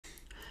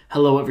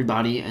Hello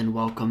everybody and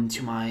welcome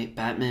to my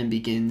Batman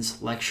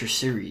Begins lecture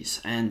series.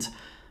 And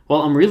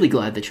well, I'm really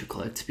glad that you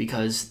clicked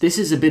because this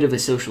is a bit of a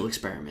social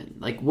experiment.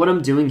 Like what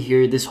I'm doing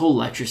here, this whole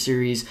lecture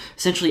series,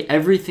 essentially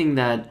everything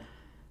that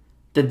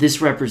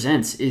this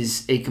represents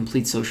is a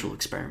complete social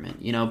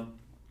experiment. You know,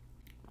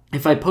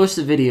 if I post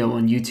a video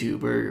on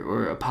YouTube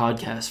or a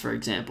podcast, for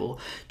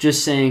example,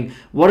 just saying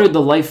what are the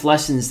life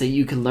lessons that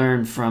you can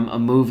learn from a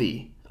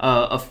movie,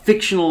 a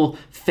fictional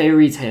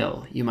fairy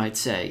tale, you might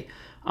say,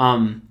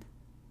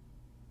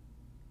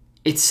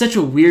 it's such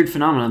a weird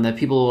phenomenon that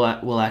people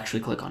will actually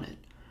click on it,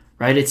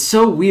 right? It's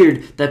so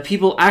weird that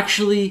people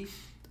actually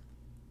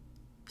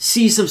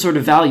see some sort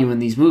of value in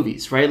these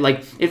movies, right?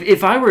 Like,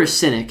 if I were a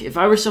cynic, if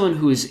I were someone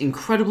who is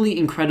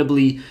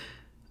incredibly,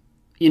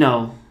 you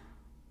know,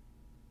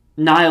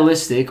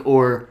 nihilistic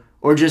or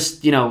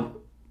just, you know,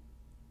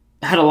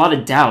 had a lot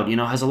of doubt, you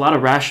know, has a lot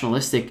of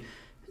rationalistic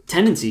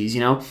tendencies,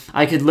 you know,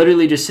 I could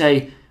literally just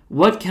say,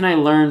 what can I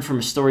learn from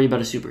a story about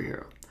a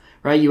superhero,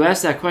 right? You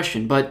ask that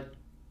question, but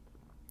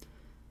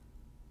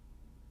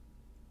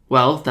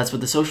well, that's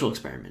what the social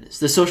experiment is.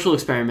 The social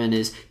experiment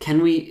is,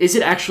 is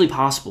it actually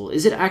possible?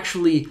 Is it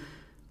actually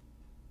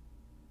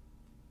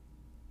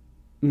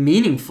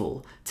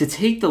meaningful to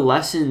take the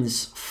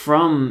lessons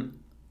from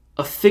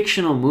a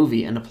fictional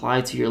movie and apply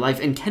it to your life?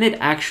 And can it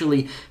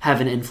actually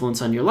have an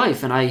influence on your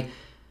life? And I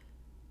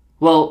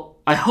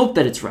hope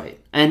that it's right.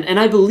 And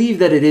I believe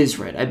that it is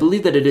right. I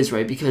believe that it is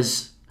right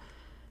because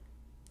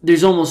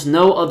there's almost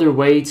no other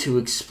way to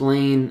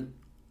explain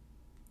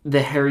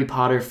the Harry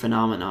Potter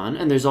phenomenon,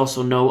 and there's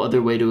also no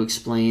other way to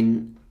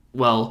explain,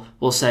 well,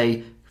 we'll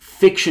say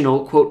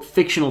fictional, quote,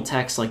 fictional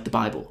texts like the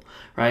Bible,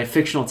 right?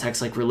 Fictional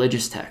texts like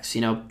religious texts,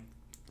 you know.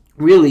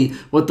 Really,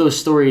 what those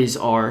stories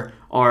are,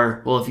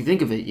 well, if you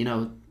think of it, you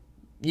know,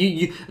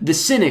 the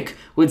cynic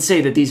would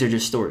say that these are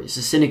just stories.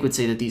 The cynic would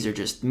say that these are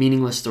just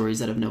meaningless stories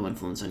that have no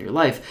influence on your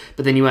life.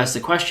 But then you ask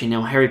the question, you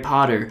know, Harry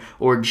Potter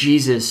or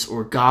Jesus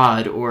or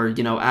God or,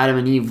 you know, Adam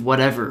and Eve,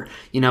 whatever,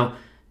 you know,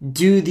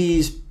 do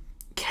these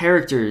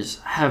characters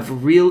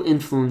have real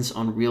influence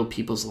on real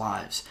people's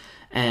lives,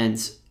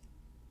 and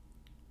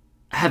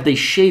have they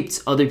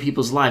shaped other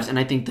people's lives? And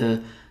I think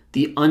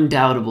the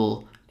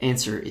undoubtable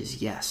answer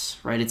is yes,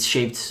 right? It's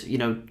shaped, you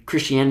know,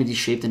 Christianity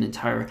shaped an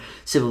entire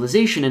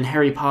civilization, and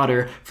Harry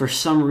Potter for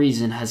some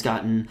reason has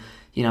gotten,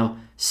 you know,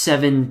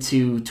 7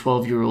 to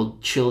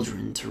 12-year-old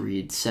children to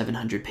read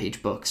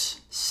 700-page books,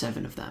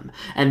 7 of them,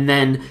 and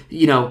then,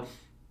 you know,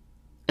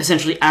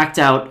 essentially act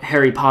out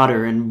Harry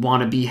Potter and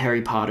want to be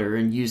Harry Potter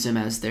and use him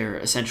as their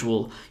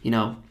essential, you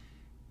know,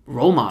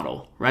 role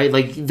model, right?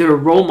 Like their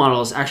role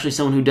model is actually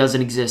someone who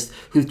doesn't exist,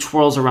 who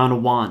twirls around a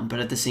wand, but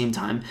at the same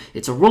time,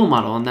 it's a role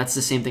model. And that's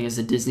the same thing as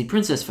the Disney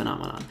princess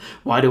phenomenon.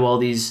 Why do all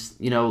these,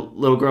 you know,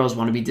 little girls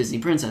want to be Disney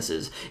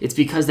princesses? It's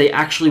because they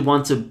actually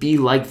want to be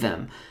like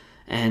them.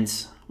 And,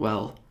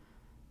 well,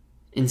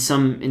 in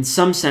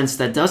some sense,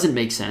 that doesn't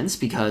make sense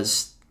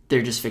because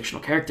they're just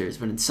fictional characters,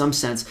 but in some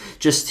sense,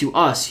 just to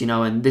us, you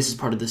know, and this is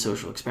part of the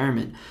social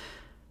experiment,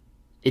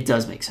 it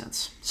does make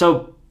sense.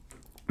 So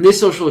this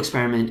social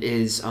experiment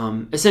is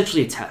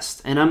essentially a test,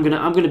 and I'm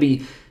gonna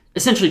be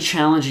essentially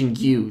challenging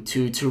you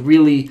to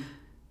really,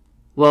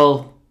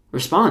 well,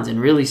 respond and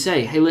really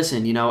say, hey,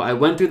 listen, you know, I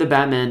went through the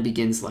Batman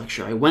Begins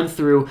lecture, I went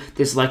through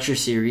this lecture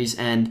series,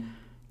 and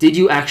did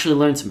you actually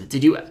learn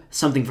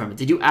something from it?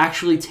 Did you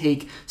actually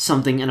take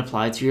something and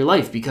apply it to your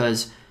life?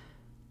 Because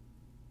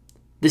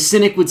the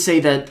cynic would say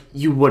that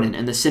you wouldn't,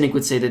 and the cynic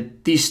would say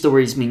that these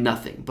stories mean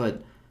nothing,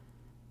 but,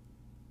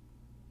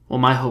 well,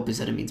 my hope is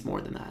that it means more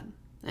than that.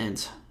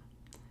 And,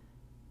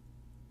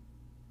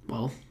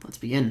 well, let's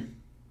begin.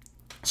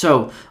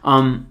 So,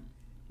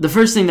 the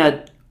first thing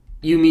that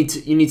you need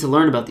to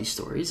learn about these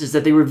stories is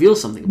that they reveal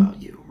something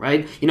about you,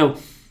 right? You know,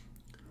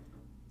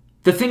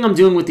 the thing I'm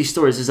doing with these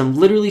stories is I'm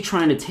literally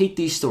trying to take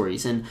these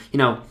stories and, you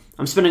know,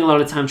 I'm spending a lot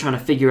of time trying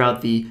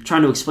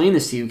to explain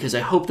this to you because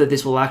I hope that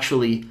this will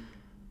actually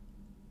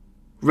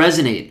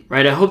resonate,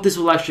 right? I hope this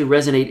will actually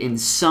resonate in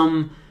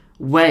some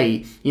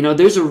way. You know,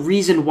 there's a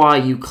reason why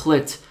you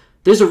clicked.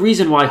 There's a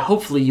reason why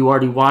hopefully you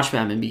already watched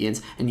Batman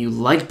Begins and you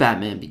like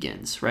Batman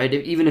Begins, right?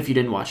 Even if you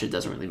didn't watch it, it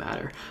doesn't really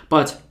matter.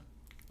 But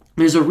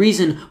there's a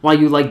reason why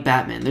you like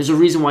Batman. There's a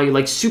reason why you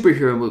like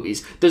superhero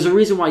movies. There's a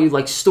reason why you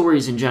like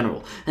stories in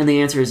general. And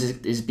the answer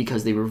is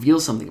because they reveal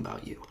something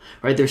about you,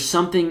 right? There's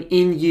something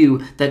in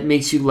you that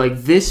makes you like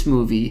this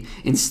movie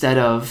instead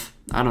of,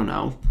 I don't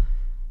know,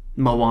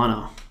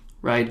 Moana,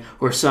 right?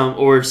 Or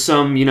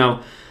some, you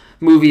know,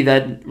 movie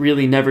that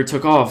really never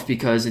took off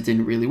because it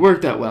didn't really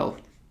work that well.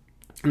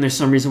 And there's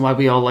some reason why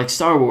we all like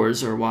Star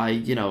Wars, or why,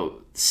 you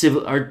know,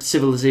 our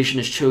civilization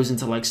has chosen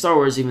to like Star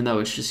Wars, even though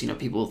it's just, you know,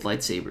 people with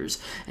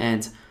lightsabers.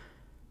 And,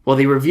 well,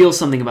 they reveal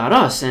something about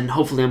us, and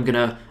hopefully I'm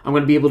gonna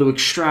be able to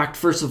extract,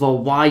 first of all,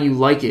 why you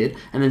like it,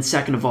 and then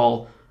second of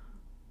all,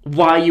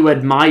 why you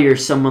admire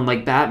someone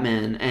like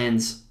Batman,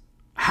 and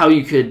how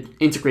you could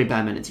integrate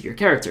Batman into your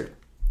character.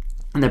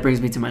 And that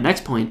brings me to my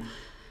next point.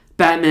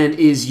 Batman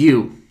is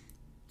you.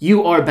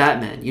 you are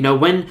Batman. You know,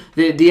 when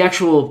the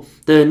actual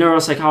the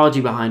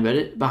neuropsychology behind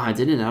it,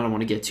 and I don't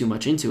want to get too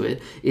much into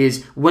it,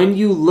 is when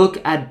you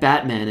look at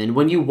Batman and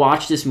when you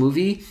watch this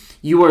movie,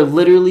 you are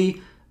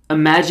literally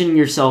imagining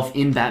yourself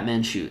in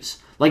Batman's shoes.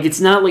 Like, it's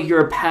not like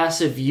you're a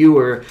passive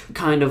viewer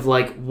kind of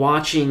like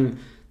watching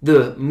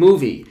the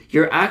movie.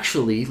 You're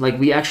actually, like,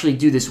 we actually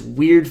do this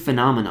weird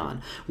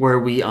phenomenon where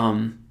we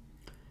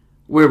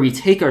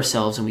take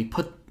ourselves and we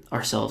put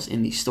ourselves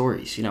in these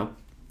stories. You know,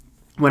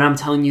 when I'm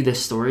telling you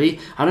this story,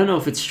 I don't know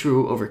if it's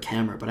true over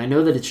camera, but I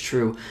know that it's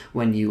true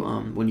when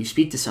you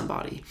speak to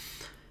somebody.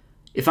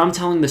 If I'm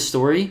telling the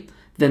story,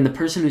 then the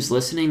person who's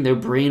listening, their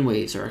brain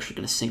waves are actually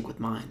going to sync with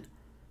mine,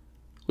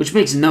 which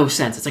makes no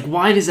sense. It's like,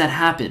 why does that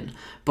happen?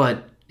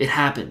 But it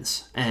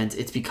happens, and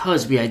it's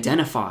because we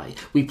identify,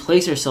 we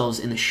place ourselves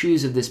in the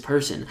shoes of this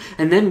person,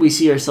 and then we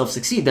see ourselves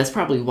succeed. That's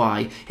probably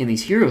why in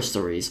these hero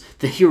stories,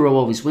 the hero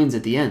always wins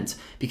at the end,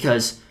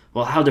 because,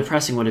 well, how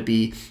depressing would it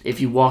be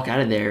if you walk out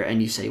of there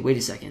and you say, wait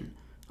a second,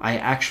 I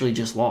actually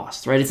just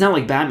lost, right? It's not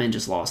like Batman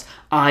just lost.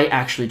 I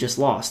actually just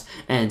lost,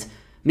 and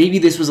maybe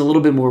this was a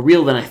little bit more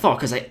real than I thought,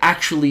 because I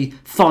actually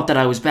thought that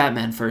I was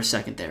Batman for a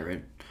second there,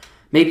 and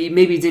maybe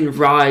it didn't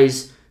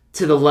rise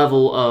to the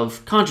level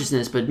of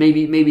consciousness, but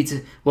maybe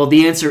to, well,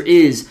 the answer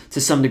is, to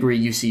some degree,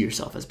 you see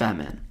yourself as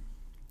Batman.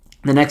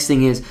 The next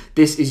thing is,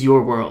 this is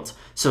your world.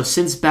 So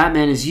since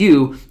Batman is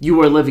you, you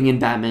are living in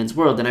Batman's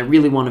world, and I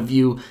really want to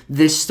view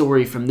this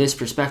story from this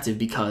perspective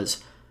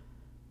because,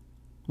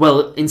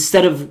 well,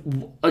 instead of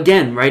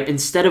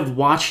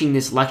watching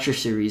this lecture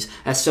series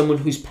as someone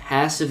who's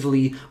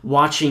passively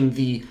watching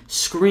the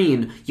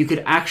screen, you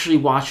could actually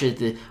watch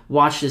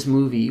this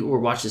movie or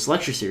watch this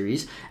lecture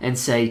series and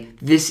say,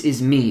 this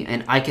is me,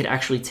 and I could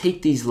actually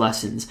take these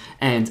lessons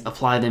and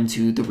apply them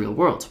to the real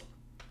world.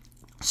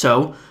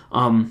 So,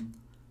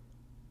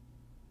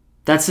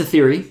 that's the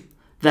theory,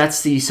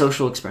 that's the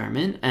social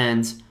experiment,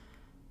 and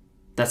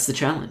that's the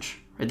challenge.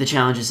 Right? The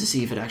challenge is to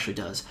see if it actually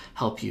does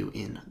help you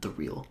in the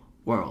real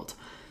world.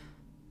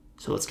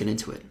 So let's get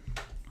into it.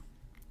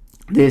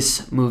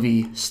 This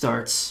movie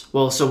starts,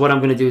 well, so what I'm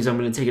going to do is I'm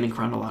going to take it in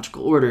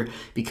chronological order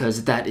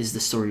because that is the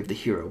story of the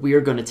hero. We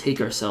are going to take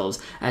ourselves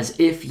as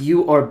if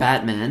you are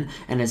Batman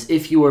and as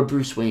if you are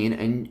Bruce Wayne,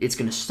 and it's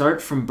going to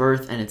start from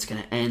birth and it's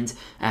going to end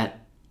at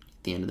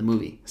the end of the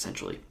movie,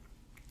 essentially.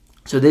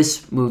 So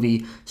this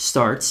movie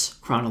starts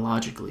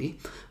chronologically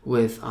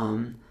with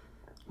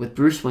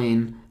Bruce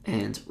Wayne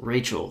and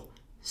Rachel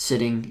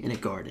sitting in a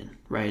garden,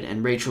 right?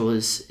 And Rachel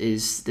is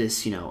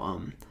this,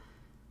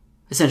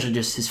 essentially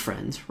just his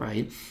friend,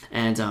 right?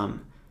 And,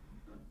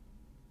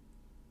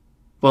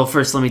 well,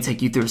 first let me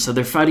take you through. So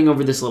they're fighting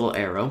over this little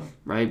arrow,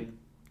 right?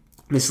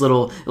 It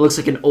looks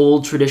like an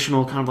old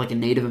traditional, kind of like a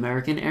Native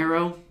American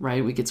arrow,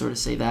 right? We could sort of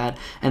say that.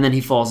 And then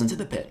he falls into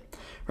the pit,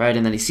 right?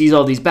 And then he sees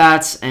all these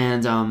bats,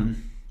 and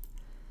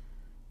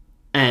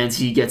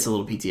he gets a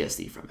little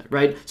PTSD from it,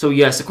 right? So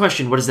you ask the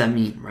question, what does that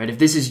mean, right? If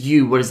this is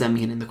you, what does that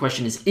mean? And the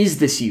question is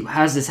this you?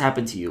 Has this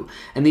happened to you?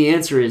 And the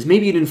answer is,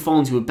 maybe you didn't fall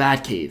into a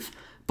bat cave,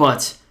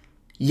 but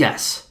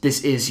yes,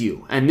 this is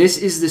you. And this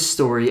is the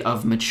story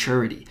of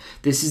maturity.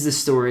 This is the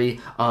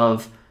story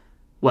of,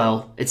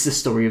 well, it's the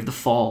story of the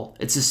fall.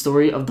 It's the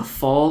story of the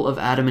fall of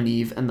Adam and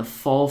Eve and the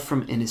fall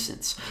from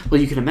innocence. Well,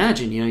 you can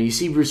imagine, you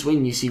see Bruce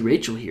Wayne, you see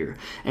Rachel here,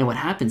 and what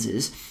happens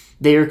is,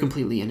 they are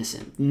completely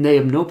innocent. They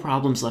have no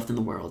problems left in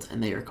the world,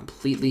 and they are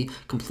completely,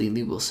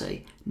 we'll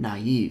say,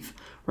 naive,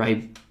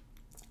 right?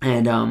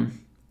 And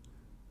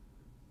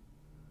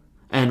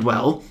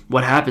well,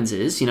 what happens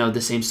is,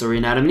 the same story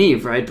in Adam and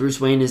Eve, right?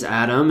 Bruce Wayne is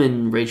Adam,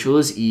 and Rachel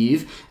is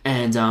Eve,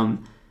 and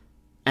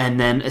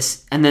then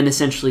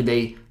essentially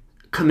they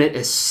commit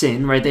a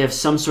sin, right? They have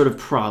some sort of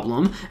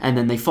problem, and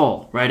then they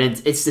fall, right?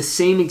 And it's the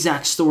same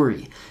exact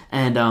story,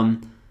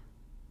 and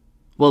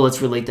well,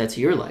 let's relate that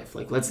to your life.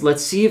 Like,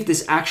 let's see if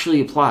this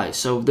actually applies.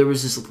 So there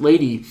was this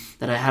lady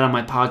that I had on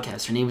my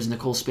podcast. Her name was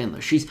Nicole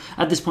Spindler.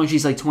 At this point,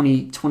 she's like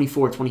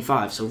 24,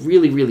 25. So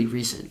really, really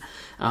recent.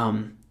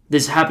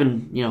 This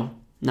happened,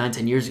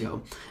 9-10 years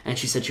ago. And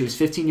she said she was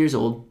 15 years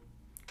old,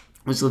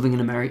 was living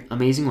an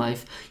amazing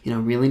life,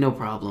 really no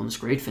problems,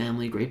 great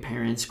family, great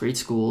parents, great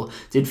school,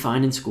 did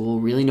fine in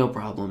school, really no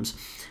problems.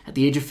 At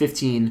the age of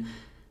 15,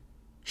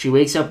 she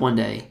wakes up one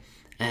day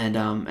and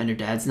her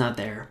dad's not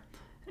there.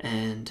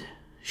 And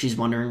she's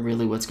wondering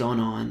really what's going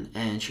on,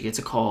 and she gets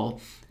a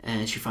call,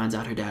 and she finds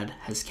out her dad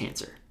has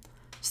cancer.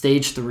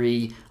 Stage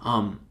 3,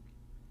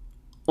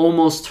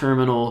 almost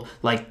terminal,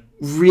 like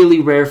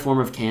really rare form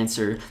of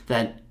cancer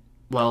that,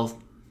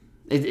 well,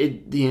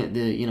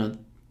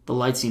 the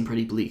light seemed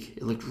pretty bleak.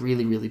 It looked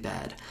really, really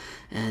bad.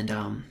 And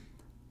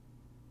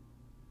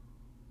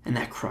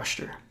that crushed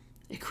her.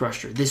 It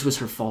crushed her. This was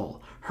her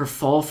fall. Her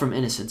fall from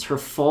innocence. Her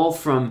fall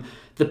from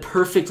the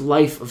perfect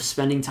life of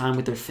spending time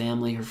with her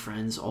family, her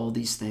friends, all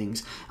these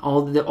things,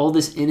 all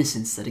this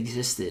innocence that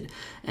existed.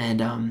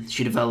 And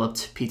she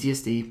developed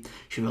PTSD,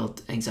 she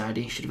developed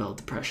anxiety, she developed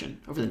depression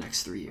over the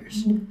next 3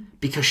 years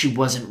because she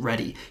wasn't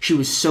ready. She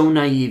was so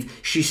naive.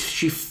 She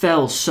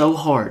fell so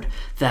hard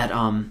that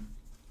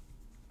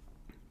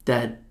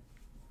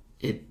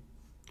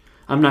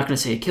I'm not going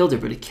to say it killed her,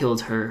 but it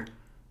killed her.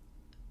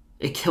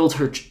 It killed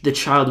her, the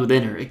child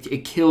within her.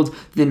 It killed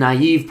the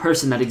naive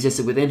person that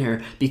existed within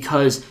her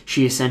because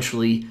she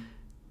essentially,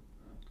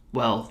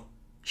 well,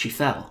 she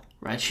fell,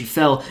 right? She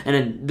fell.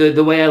 And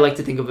the way I like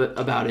to think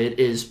about it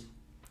is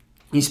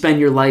you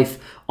spend your life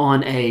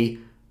on a,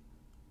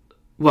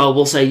 well,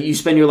 we'll say you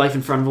spend your life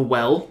in front of a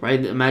well,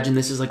 right? Imagine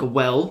this is like a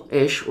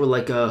well-ish or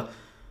like a,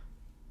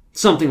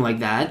 something like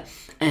that.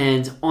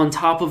 And on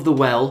top of the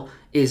well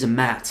is a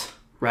mat,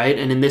 right?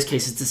 And in this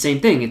case, it's the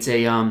same thing.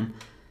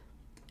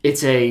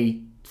 It's a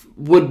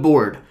wood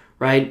board,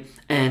 right?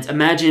 And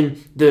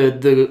imagine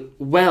the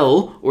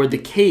well or the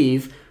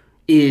cave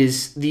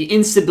is the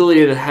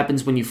instability that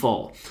happens when you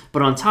fall.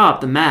 But on top,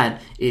 the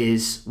mat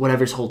is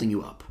whatever's holding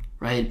you up,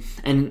 right?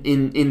 And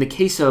in the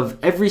case of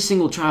every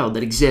single child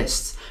that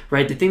exists,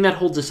 right, the thing that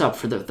holds us up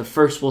for the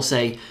first, we'll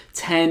say,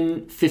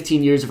 10,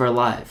 15 years of our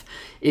life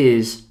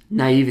is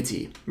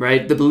naivety,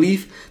 right? The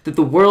belief that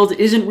the world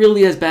isn't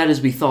really as bad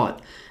as we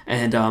thought.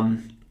 And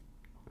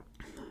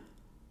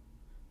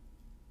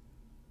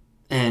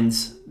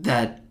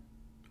that,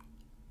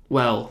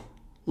 well,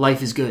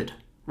 life is good,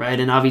 right?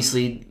 And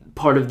obviously,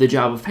 part of the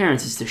job of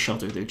parents is to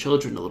shelter their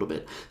children a little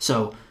bit.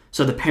 So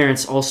the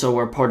parents also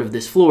are part of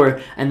this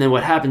floor, and then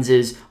what happens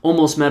is,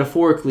 almost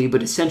metaphorically,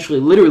 but essentially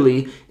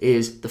literally,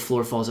 is the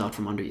floor falls out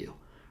from under you,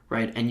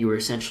 right? And you are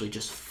essentially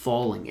just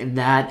falling, and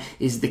that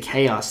is the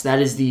chaos. That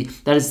is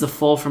the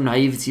fall from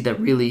naivety that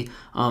really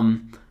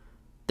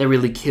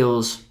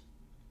kills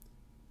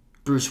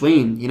Bruce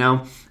Wayne, you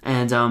know?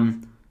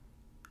 And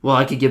well,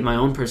 I could give my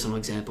own personal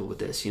example with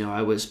this. You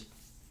know,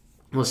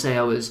 we'll say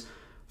I was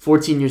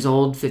 14 years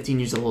old, 15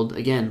 years old,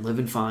 again,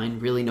 living fine,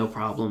 really no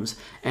problems.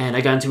 And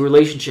I got into a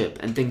relationship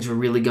and things were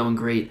really going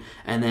great.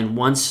 And then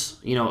once,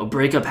 you know, a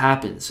breakup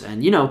happens,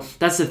 and, you know,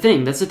 that's the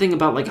thing. That's the thing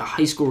about like a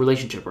high school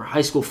relationship or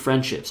high school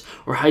friendships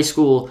or high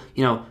school,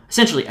 you know,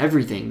 essentially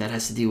everything that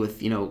has to do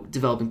with, you know,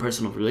 developing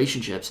personal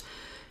relationships.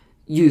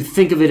 You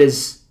think of it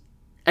as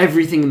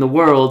everything in the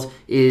world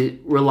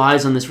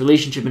relies on this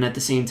relationship, and at the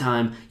same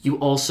time, you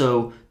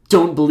also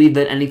don't believe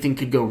that anything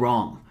could go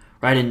wrong,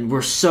 right? And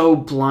we're so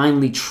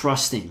blindly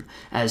trusting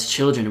as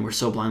children, and we're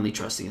so blindly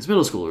trusting as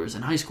middle schoolers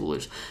and high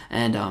schoolers.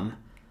 And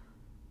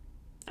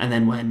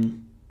then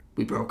when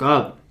we broke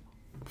up,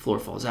 the floor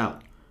falls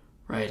out,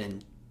 right?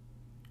 And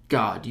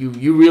God, you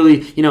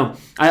really, you know,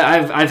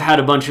 I've had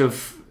a bunch of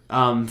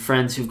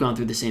friends who've gone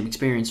through the same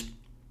experience,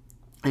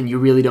 and you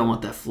really don't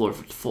want that floor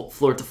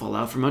to fall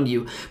out from under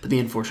you. But the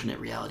unfortunate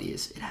reality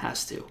is it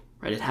has to,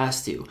 right? It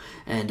has to.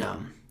 And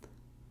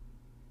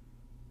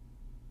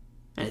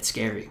it's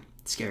scary.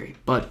 It's scary.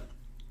 But,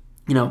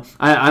 you know,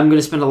 I'm going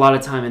to spend a lot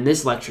of time in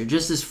this lecture,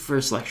 just this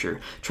first lecture,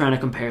 trying to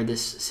compare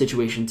this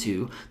situation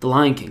to The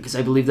Lion King, because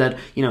I believe that,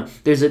 you know,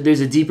 there's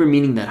a deeper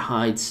meaning that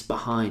hides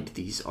behind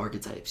these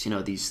archetypes, you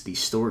know, these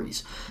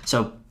stories.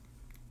 So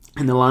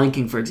in The Lion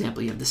King, for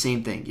example, you have the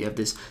same thing. You have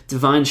this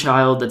divine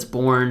child that's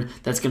born,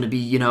 that's going to be,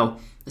 you know,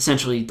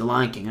 essentially the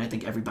Lion King. And I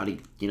think everybody,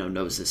 you know,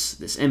 knows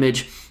this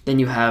image. Then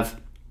you have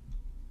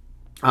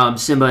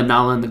Simba and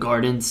Nala in the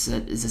garden is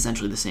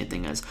essentially the same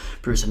thing as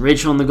Bruce and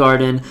Rachel in the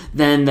garden.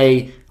 Then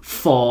they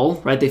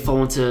fall, right? They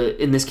fall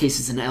into, in this case,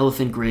 it's an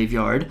elephant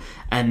graveyard.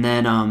 And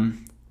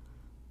then,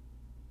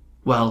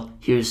 well,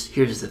 here's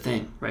the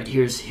thing, right?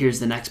 Here's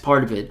the next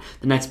part of it.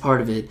 The next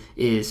part of it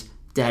is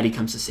Daddy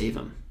comes to save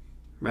him,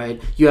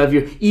 right? You have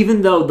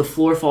even though the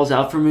floor falls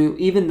out from you,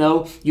 even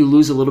though you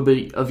lose a little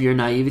bit of your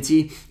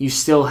naivety, you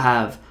still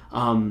have,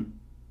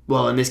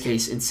 well, in this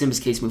case, in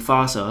Simba's case,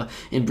 Mufasa.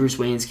 In Bruce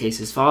Wayne's case,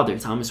 his father,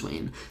 Thomas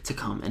Wayne, to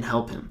come and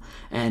help him.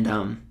 And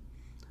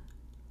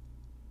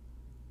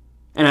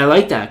I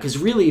like that, because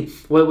really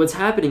what's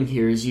happening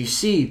here is you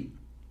see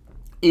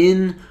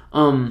in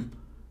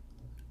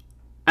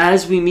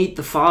as we meet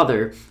the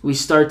father, we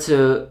start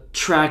to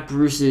track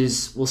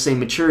Bruce's, we'll say,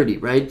 maturity,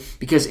 right?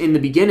 Because in the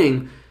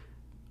beginning,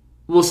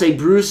 we'll say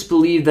Bruce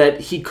believed that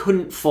he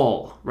couldn't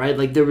fall, right?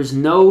 Like there was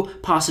no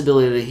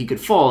possibility that he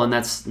could fall, and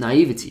that's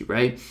naivety,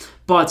 right?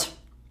 But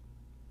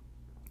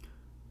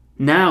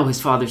now his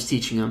father's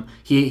teaching him.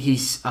 He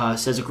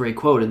says a great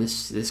quote, and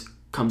this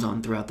comes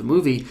on throughout the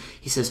movie.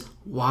 He says,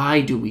 "Why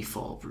do we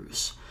fall,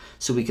 Bruce?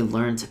 So we can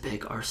learn to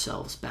pick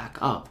ourselves back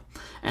up."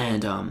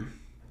 And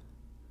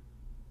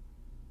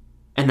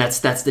that's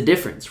the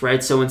difference,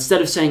 right? So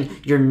instead of saying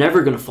you're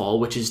never going to fall,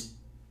 which is,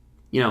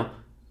 you know,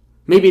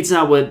 maybe it's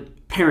not what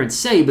parents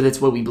say, but that's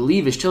what we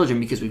believe as children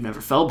because we've never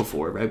fell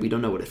before, right? We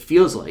don't know what it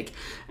feels like.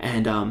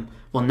 And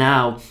well,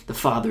 now the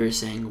father is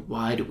saying,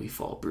 "Why do we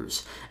fall,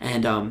 Bruce?"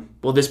 And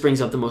well, this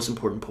brings up the most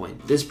important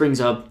point. This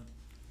brings up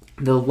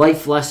the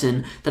life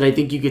lesson that I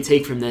think you could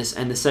take from this,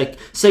 and the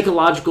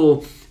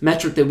psychological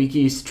metric that we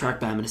can use to track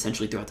Batman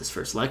essentially throughout this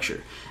first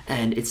lecture.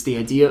 And it's the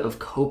idea of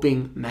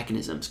coping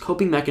mechanisms.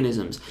 Coping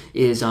mechanisms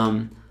is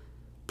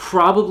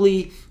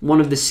probably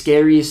one of the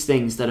scariest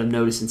things that I've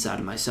noticed inside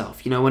of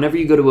myself. You know, whenever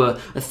you go to a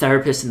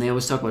therapist and they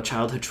always talk about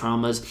childhood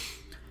traumas,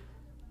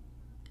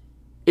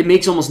 it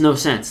makes almost no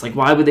sense. Like,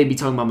 why would they be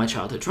talking about my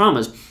childhood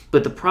traumas?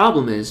 But the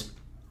problem is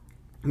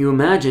you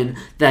imagine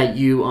that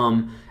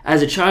you,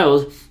 as a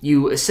child,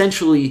 you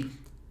essentially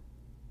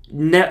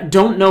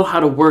don't know how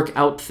to work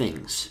out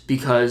things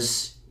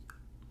because,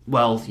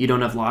 well, you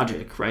don't have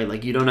logic, right?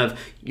 Like you don't have,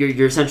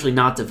 you're essentially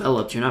not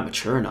developed, you're not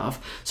mature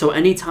enough. So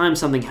anytime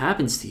something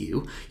happens to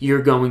you,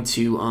 you're going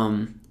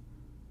to,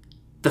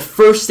 the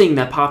first thing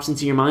that pops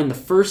into your mind, the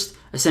first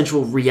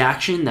essential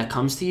reaction that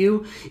comes to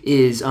you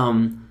is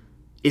going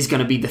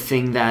to be the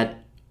thing that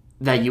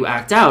you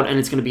act out, and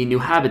it's going to be a new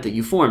habit that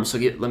you form. So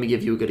let me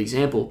give you a good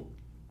example.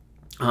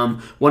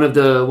 One of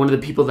the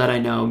people that I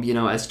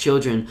know, as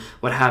children,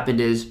 what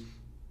happened is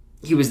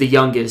he was the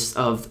youngest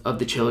of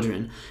the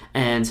children,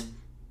 and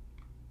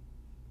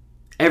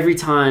every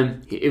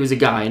time, it was a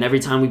guy, and every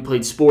time we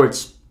played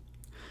sports,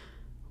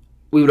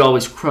 we would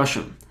always crush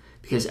him,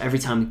 because every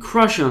time we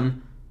crush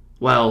him,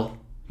 well,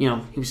 he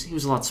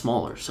was a lot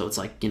smaller, so it's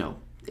like,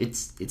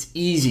 it's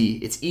easy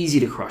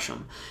to crush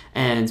him,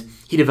 and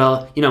he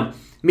developed,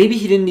 maybe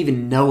he didn't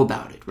even know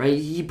about it, right?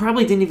 He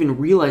probably didn't even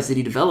realize that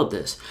he developed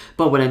this.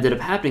 But what ended up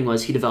happening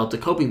was he developed a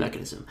coping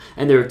mechanism.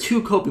 And there are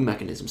two coping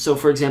mechanisms. So,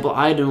 for example,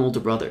 I had an older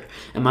brother.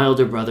 And my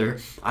older brother,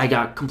 I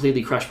got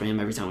completely crushed by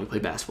him every time we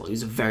played basketball. He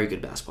was a very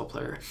good basketball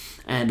player.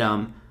 And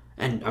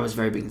I was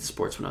very big into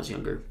sports when I was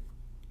younger.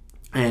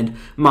 And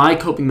my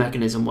coping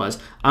mechanism was,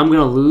 I'm going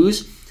to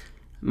lose.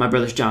 My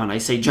brother's John. I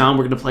say, John,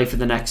 we're going to play for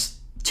the next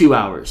 2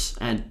 hours.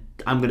 And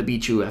I'm going to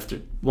beat you after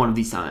one of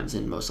these times,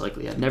 and most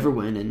likely I'd never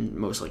win, and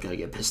most likely I'd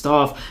get pissed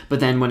off. But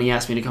then when he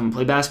asked me to come and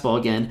play basketball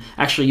again,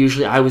 actually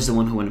usually I was the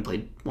one who wanted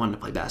to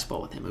play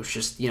basketball with him. It was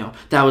just,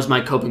 that was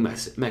my coping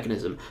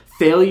mechanism.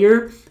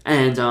 Failure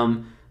and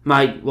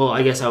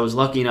I guess I was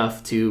lucky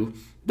enough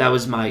that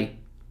was my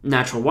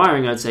natural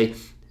wiring, I'd say.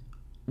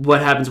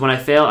 What happens when I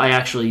fail? I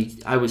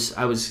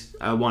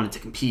wanted to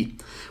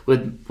compete.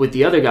 With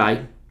the other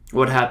guy,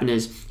 what happened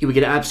is he would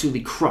get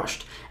absolutely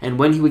crushed. And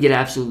when he would get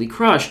absolutely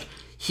crushed,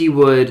 he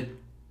would,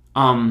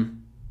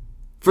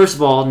 first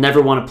of all,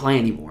 never want to play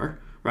anymore,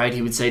 right?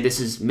 He would say, this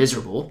is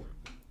miserable.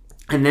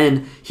 And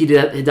then he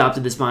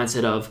adopted this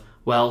mindset of,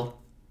 well,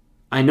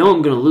 I know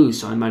I'm going to lose,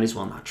 so I might as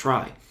well not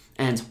try.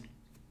 And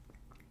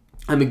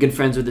I'm good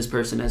friends with this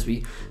person as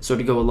we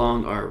sort of go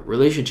along our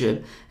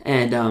relationship.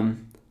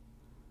 And,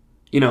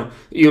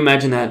 you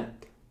imagine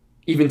that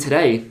even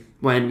today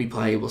when we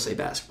play, we'll say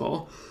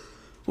basketball,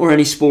 or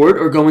any sport,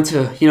 or go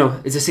into,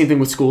 it's the same thing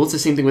with school, it's the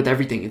same thing with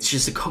everything. It's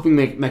just a coping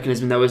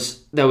mechanism that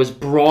was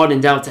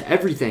broadened out to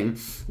everything,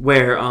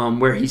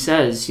 where he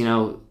says,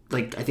 I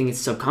think it's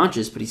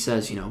subconscious, but he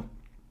says,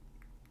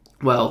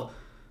 well,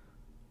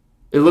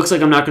 it looks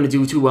like I'm not going to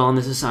do too well on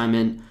this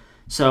assignment,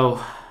 so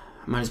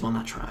I might as well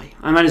not try.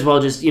 I might as well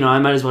just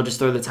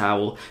throw the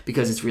towel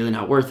because it's really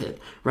not worth it,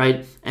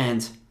 right?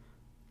 And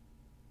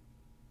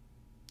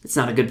it's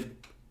not a good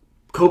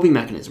coping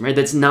mechanism, right?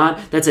 That's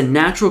a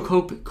natural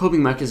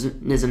coping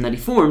mechanism that he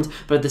formed,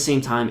 but at the same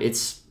time,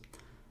 it's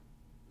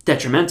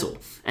detrimental.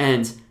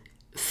 And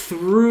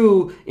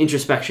through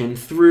introspection,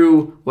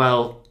 through,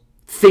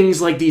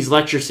 things like these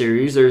lecture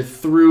series, or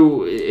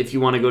through, if you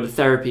want to go to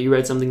therapy,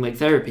 right, something like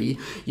therapy,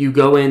 you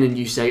go in and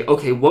you say,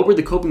 okay, what were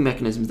the coping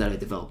mechanisms that I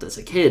developed as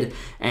a kid?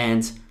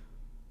 And,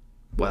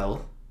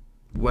 what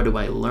do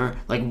I learn?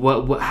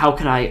 How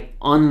can I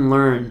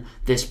unlearn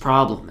this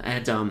problem?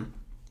 And,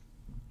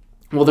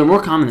 they're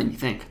more common than you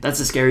think. That's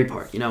the scary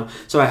part,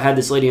 So I had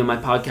this lady on my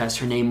podcast.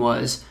 Her name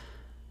was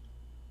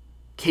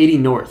Katie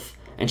North,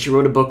 and she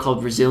wrote a book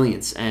called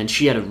Resilience, and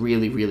she had a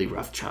really, really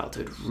rough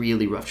childhood,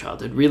 really rough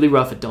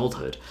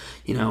adulthood,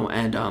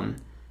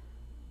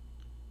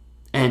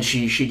 and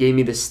she gave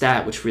me this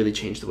stat which really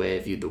changed the way I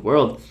viewed the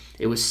world.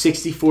 It was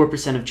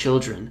 64% of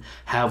children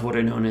have what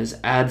are known as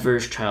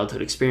adverse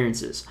childhood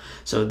experiences.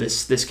 So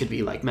this could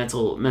be like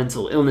mental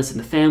illness in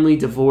the family,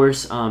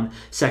 divorce,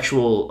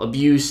 sexual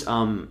abuse,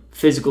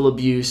 physical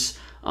abuse,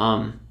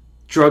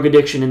 drug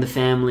addiction in the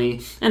family,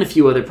 and a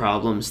few other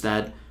problems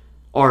that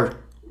are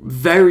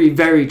very,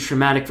 very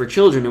traumatic for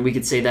children, and we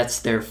could say that's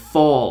their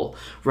fall,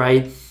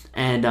 right?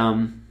 And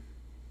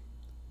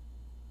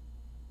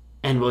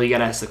you got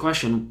to ask the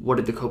question, what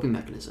are the coping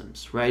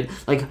mechanisms, right?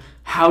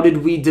 How did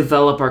we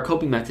develop our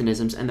coping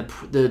mechanisms? And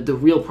the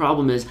real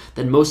problem is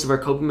that most of our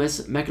coping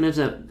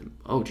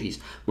mechanisms,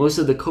 most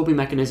of the coping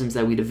mechanisms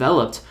that we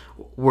developed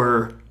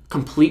were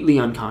completely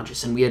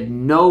unconscious, and we had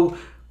no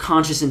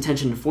conscious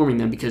intention in forming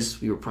them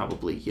because we were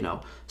probably,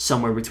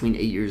 somewhere between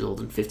 8 years old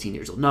and 15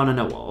 years old. No,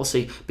 I'll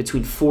say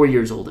between 4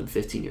 years old and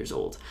 15 years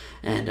old.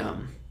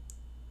 And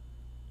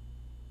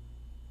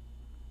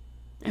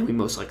we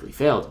most likely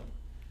failed.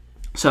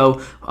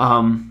 So,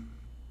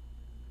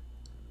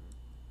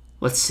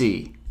 let's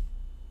see.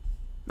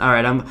 All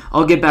right,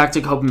 I'll get back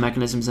to coping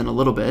mechanisms in a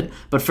little bit,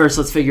 but first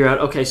let's figure out,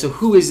 okay, so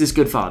who is this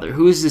good father?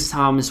 Who is this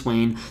Thomas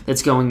Wayne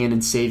that's going in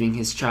and saving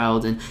his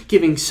child and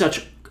giving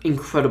such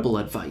incredible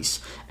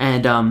advice?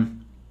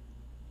 And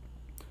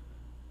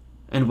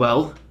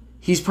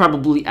he's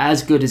probably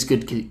as good as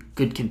good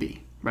can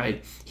be,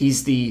 right?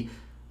 He's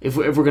if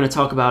we're going to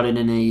talk about it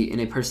in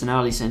a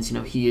personality sense,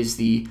 he is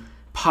the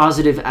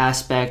positive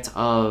aspect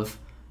of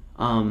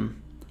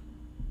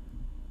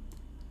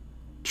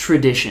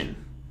tradition,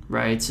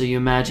 right? So you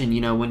imagine,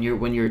 when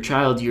you're a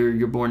child,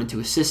 you're born into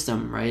a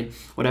system, right?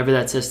 Whatever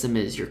that system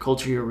is, your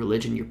culture, your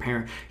religion, your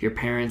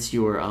parents,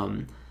 your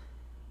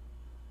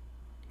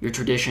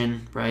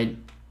tradition, right?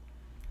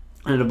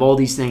 And of all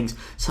these things,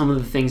 some of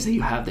the things that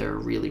you have there are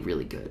really,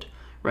 really good,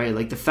 right?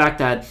 Like the fact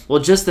that,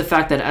 just the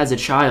fact that as a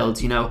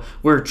child,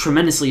 we're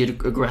tremendously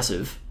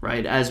aggressive,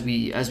 right? As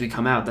we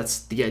come out,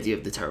 that's the idea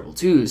of the terrible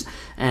twos,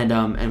 and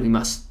we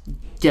must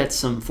get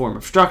some form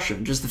of structure.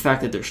 And just the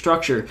fact that their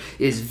structure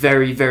is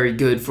very, very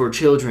good for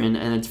children,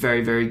 and it's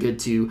very, very good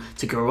to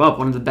grow up.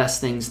 One of the best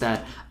things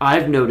that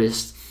I've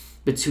noticed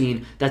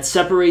that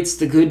separates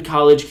the good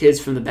college kids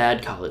from the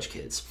bad college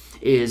kids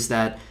is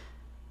that,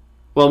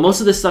 most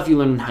of the stuff you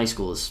learn in high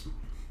school is,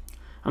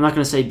 I'm not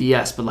going to say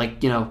BS, but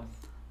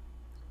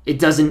it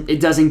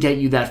doesn't get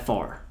you that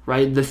far,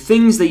 right? The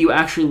things that you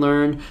actually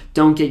learn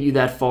don't get you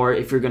that far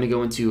if you're going to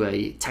go into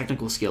a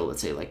technical skill,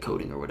 let's say like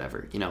coding or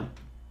whatever,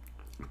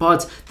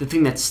 But the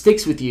thing that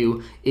sticks with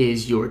you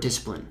is your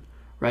discipline,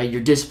 right?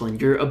 Your discipline,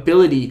 your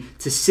ability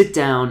to sit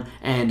down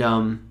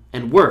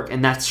and work,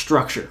 and that's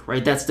structure,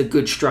 right? That's the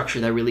good structure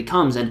that really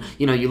comes. And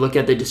you look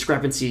at the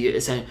discrepancy,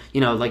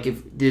 like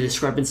if the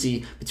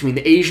discrepancy between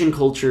the Asian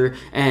culture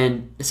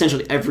and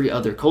essentially every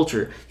other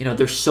culture,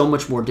 they're so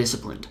much more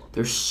disciplined.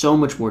 They're so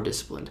much more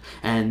disciplined,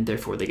 and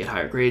therefore they get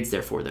higher grades.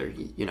 Therefore they're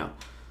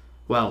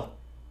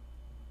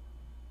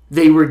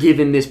they were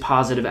given this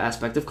positive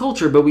aspect of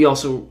culture, but we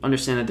also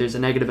understand that there's a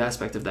negative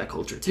aspect of that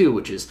culture too,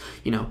 which is,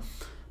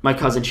 my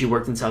cousin, she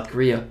worked in South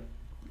Korea,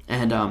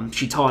 and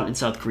she taught in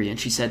South Korea, and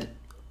she said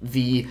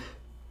the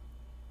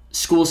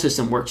school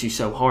system works you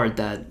so hard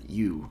that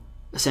you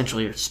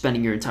essentially are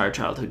spending your entire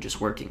childhood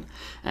just working.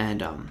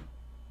 And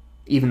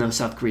even though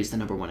South Korea is the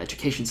 #1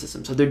 education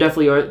system, so there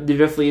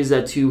definitely is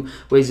that two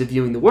ways of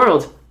viewing the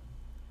world,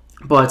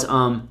 but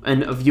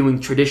and of viewing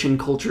tradition,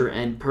 culture,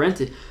 and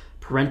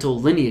parental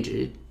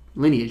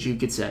lineage, you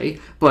could say.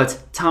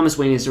 But Thomas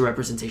Wayne is a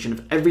representation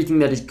of everything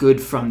that is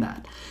good from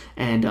that.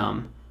 And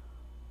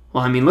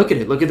look at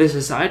it. Look at the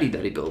society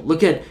that he built.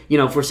 Look at,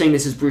 if we're saying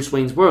this is Bruce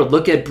Wayne's world,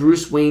 look at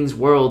Bruce Wayne's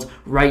world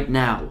right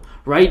now.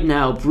 Right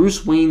now,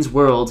 Bruce Wayne's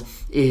world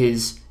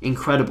is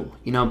incredible.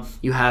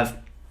 You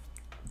have,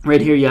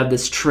 right here, you have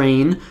this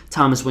train.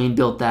 Thomas Wayne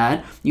built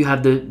that. You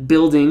have the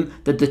building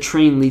that the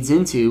train leads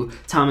into.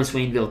 Thomas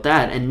Wayne built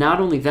that. And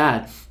not only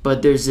that,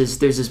 but there's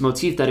this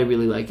motif that I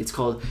really like. It's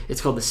called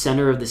the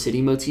center of the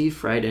city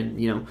motif, right? And,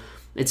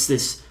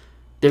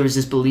 there was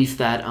this belief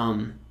that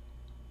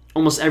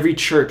almost every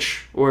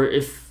church, or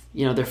if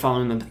they're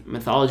following the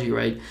mythology,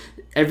 right,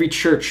 every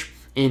church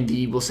in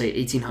the, we'll say,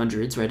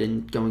 1800s, right,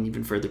 and going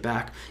even further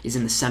back, is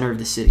in the center of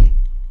the city.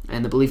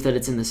 And the belief that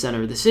it's in the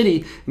center of the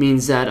city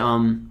means that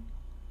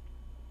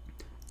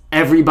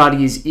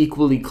everybody is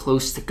equally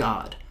close to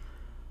God,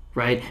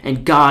 right?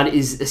 And God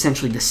is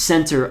essentially the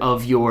center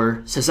of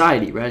your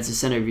society, right? It's the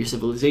center of your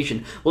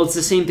civilization. Well, it's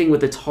the same thing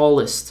with the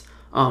tallest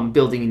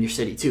building in your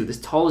city too. The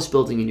tallest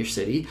building in your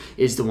city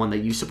is the one that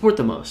you support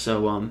the most.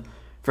 So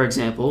for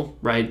example,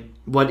 right,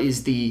 what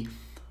is you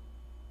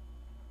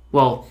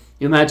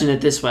imagine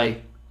it this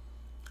way.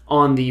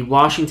 On the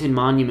Washington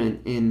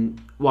Monument in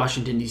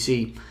Washington,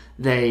 D.C.,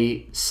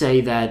 they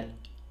say that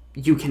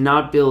you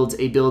cannot build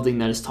a building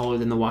that is taller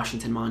than the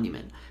Washington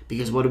Monument.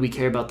 Because what do we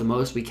care about the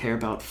most? We care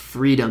about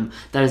freedom.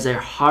 That is their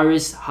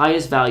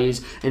highest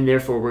values, and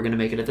therefore we're going to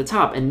make it at the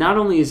top. And not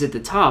only is it the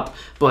top,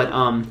 but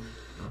on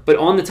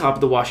the top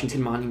of the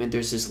Washington Monument,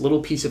 there's this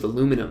little piece of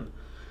aluminum,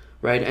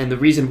 right? And the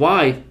reason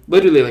why,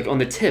 literally like on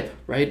the tip,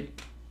 right?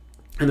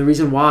 And the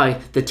reason why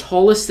the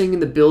tallest thing in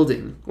the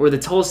building, or the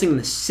tallest thing in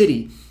the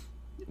city,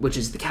 which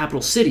is the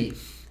capital city,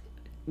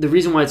 the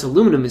reason why it's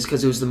aluminum is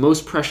because it was the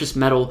most precious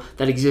metal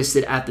that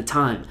existed at the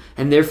time.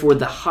 And therefore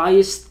the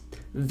highest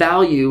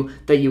value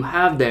that you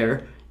have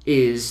there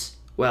is,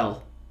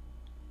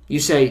 you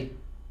say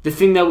the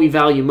thing that we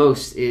value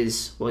most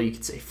is, you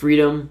could say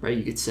freedom, right?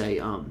 You could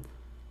say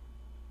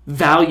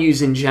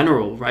values in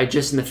general, right?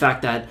 Just in the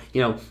fact that,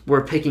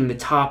 we're picking the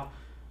top,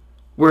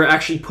 we're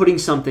actually putting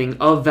something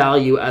of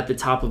value at the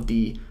top of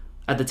the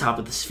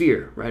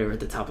sphere, right? Or at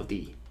the top of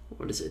the,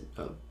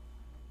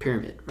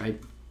 pyramid,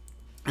 right?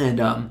 And,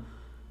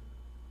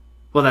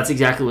 that's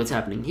exactly what's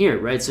happening here,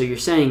 right? So you're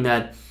saying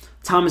that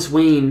Thomas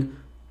Wayne,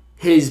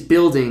 his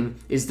building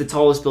is the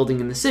tallest building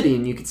in the city,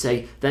 and you could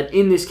say that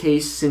in this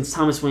case, since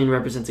Thomas Wayne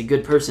represents a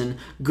good person,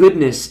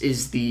 goodness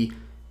is the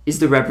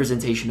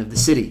representation of the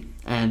city,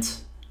 and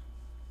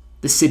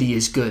the city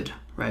is good,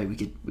 right? We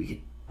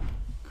could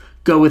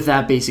go with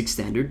that basic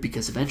standard,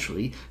 because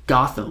eventually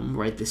Gotham,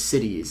 right, the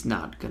city is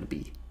not going to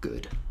be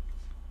good.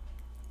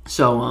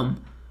 So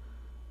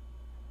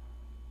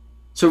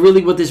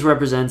really what this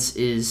represents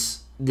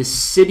is the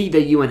city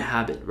that you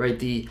inhabit, right?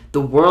 The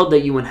world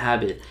that you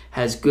inhabit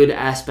has good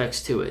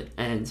aspects to it.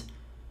 And,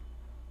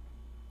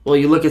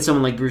 you look at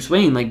someone like Bruce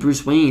Wayne.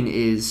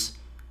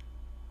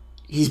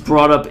 He's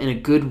brought up in a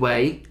good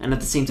way, and at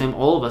the same time,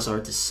 all of us are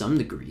to some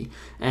degree.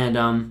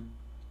 And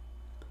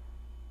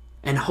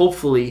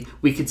hopefully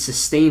we could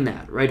sustain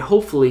that, right?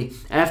 Hopefully,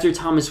 after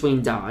Thomas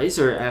Wayne dies,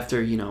 or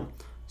after,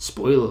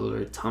 spoiler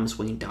alert, Thomas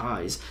Wayne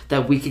dies,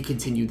 that we could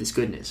continue this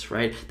goodness,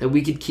 right? That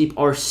we could keep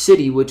our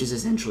city, which is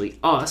essentially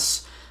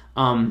us,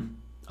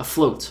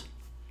 afloat.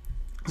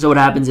 So what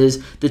happens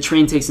is the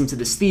train takes him to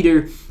this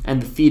theater,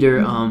 and the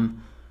theater,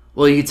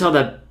 well, you can tell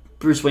that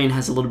Bruce Wayne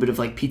has a little bit of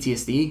like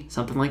PTSD,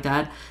 something like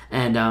that,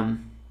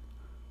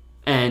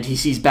 and he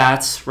sees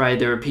bats, right?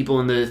 There are people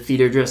in the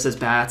theater dressed as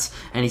bats,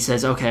 and he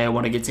says, okay, I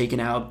want to get taken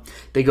out.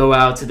 They go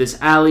out to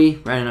this alley,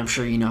 right? And I'm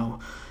sure you know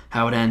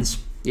how it ends.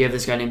 You have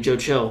this guy named Joe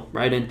Chill,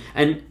 right?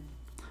 And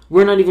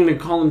we're not even going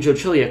to call him Joe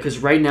Chill yet, because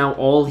right now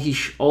all he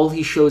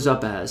shows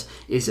up as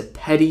is a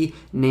petty,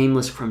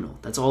 nameless criminal.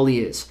 That's all he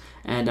is.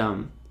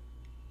 And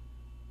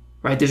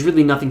right, there's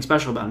really nothing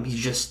special about him. He's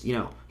just,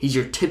 he's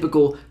your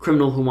typical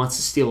criminal who wants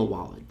to steal a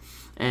wallet.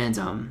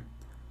 And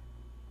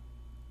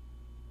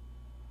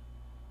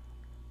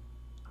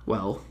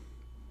well,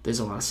 there's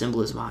a lot of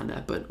symbolism behind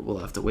that, but we'll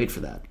have to wait for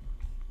that.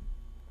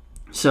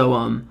 So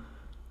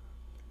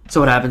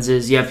what happens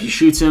is, he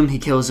shoots him, he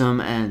kills him,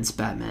 and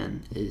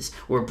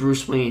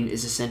Bruce Wayne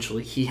is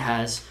essentially, he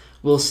has,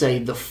 we'll say,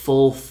 the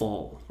full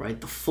fall, right?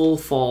 The full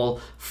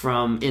fall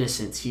from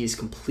innocence. He is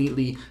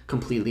completely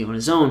on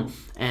his own.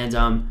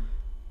 And,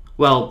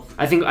 well,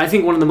 I think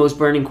one of the most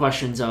burning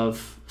questions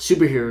of the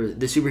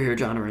superhero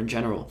genre in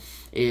general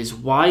is,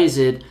 why is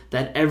it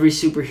that every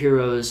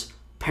superhero's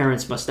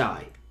parents must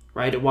die,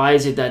 right? Why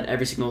is it that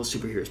every single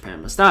superhero's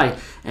parent must die?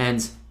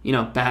 And,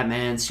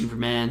 Batman,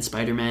 Superman,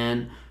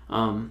 Spider-Man,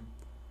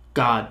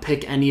 God,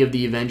 pick any of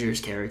the Avengers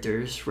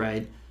characters,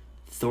 right?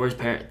 Thor's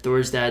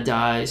dad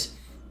dies,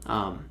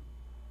 Iron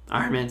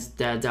Man's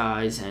dad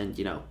dies, and,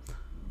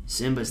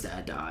 Simba's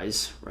dad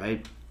dies,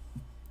 right?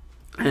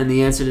 And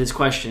the answer to this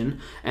question,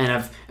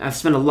 and I've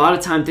spent a lot of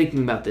time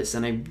thinking about this,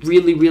 and I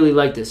really, really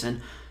like this,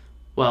 and,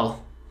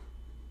 well,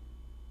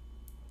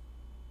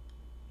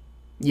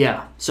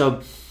 yeah,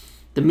 so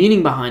the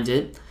meaning behind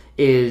it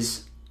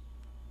is,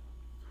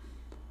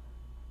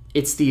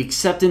 it's the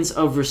acceptance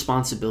of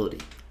responsibility,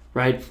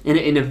 right?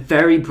 In a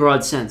very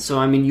broad sense. So,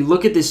 I mean, you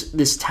look at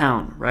this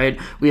town, right?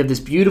 We have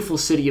this beautiful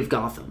city of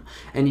Gotham,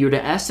 and you're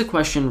to ask the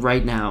question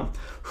right now,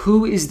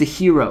 who is the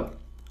hero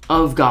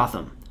of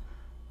Gotham?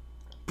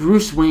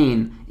 Bruce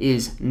Wayne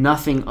is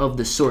nothing of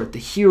the sort. The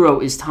hero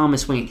is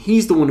Thomas Wayne.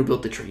 He's the one who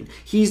built the train.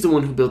 He's the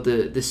one who built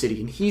the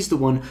city. And he's the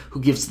one who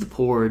gives to the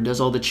poor and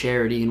does all the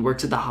charity and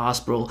works at the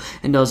hospital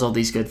and does all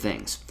these good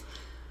things.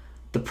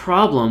 The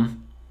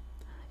problem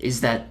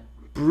is that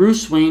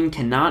Bruce Wayne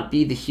cannot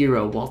be the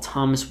hero while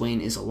Thomas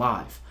Wayne is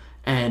alive.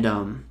 And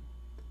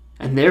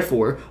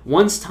therefore,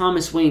 once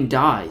Thomas Wayne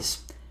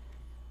dies,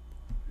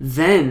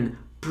 then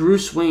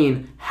Bruce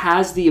Wayne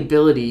has the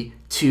ability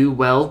to,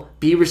 well,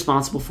 be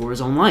responsible for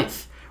his own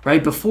life,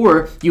 right?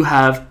 Before, you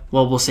have,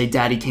 well, we'll say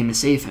Daddy came to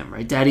save him,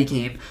 right? Daddy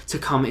came to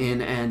come in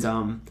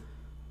and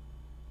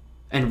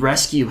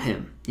rescue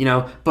him,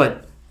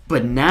 But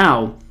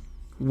now,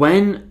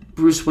 when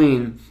Bruce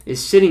Wayne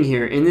is sitting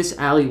here in this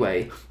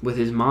alleyway with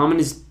his mom and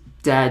his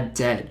dad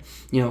dead,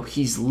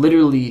 he's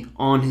literally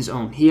on his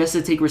own. He has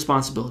to take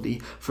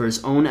responsibility for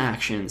his own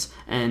actions,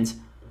 and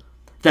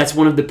that's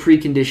one of the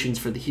preconditions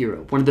for the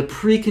hero. One of the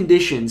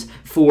preconditions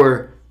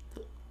for,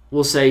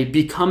 we'll say,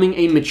 becoming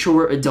a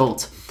mature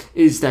adult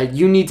is that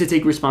you need to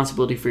take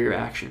responsibility for your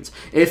actions.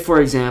 If,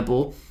 for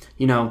example,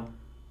 you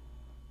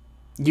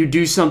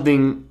do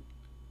something,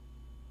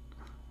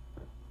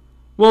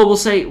 well, we'll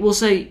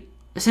say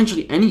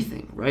essentially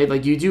anything, right?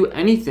 Like, you do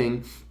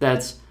anything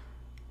that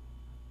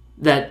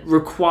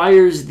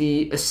requires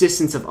the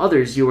assistance of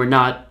others, you are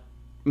not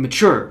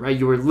mature, right?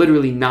 You are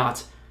literally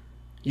not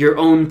your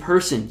own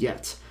person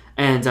yet.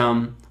 And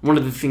one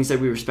of the things that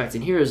we respect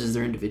in heroes is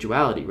their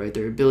individuality, right?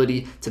 Their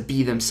ability to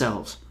be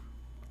themselves.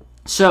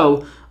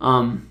 So,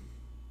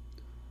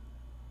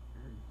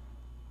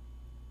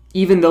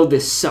 even though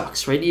this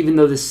sucks, right? Even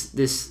though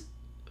this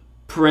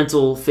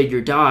parental figure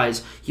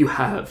dies, you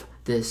have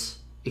this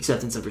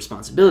acceptance of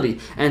responsibility.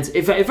 And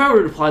if I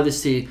were to apply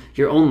this to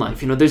your own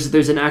life,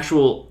 there's an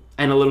actual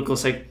analytical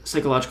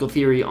psychological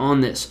theory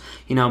on this.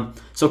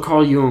 So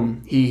Carl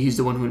Jung, he's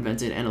the one who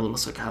invented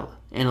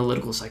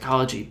analytical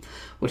psychology.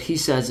 What he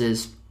says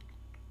is,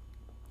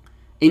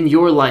 in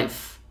your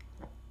life,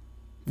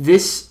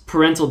 this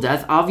parental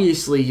death,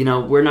 obviously,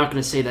 we're not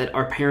going to say that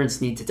our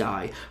parents need to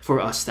die for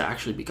us to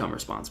actually become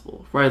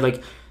responsible, right?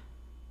 Like,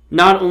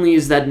 not only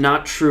is that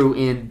not true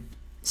in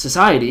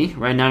society,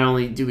 right? Not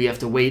only do we have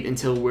to wait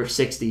until we're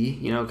 60,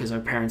 because our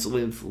parents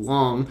live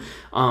long,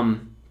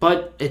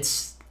 but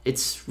it's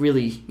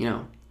really,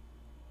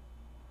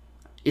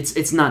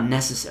 it's not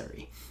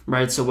necessary,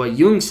 right? So what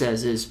Jung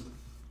says is,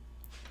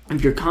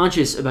 if you're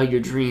conscious about your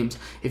dreams,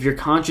 if you're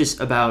conscious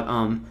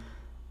about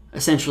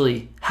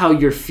essentially how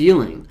you're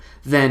feeling,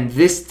 then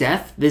this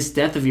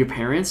death of your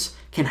parents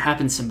can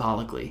happen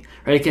symbolically,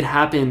 right? It could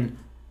happen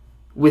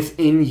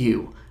within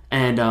you,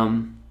 and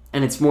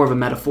it's more of a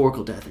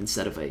metaphorical death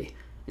instead of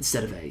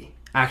a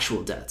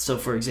actual death. So,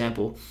 for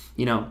example,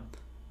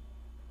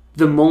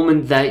 the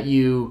moment that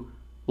you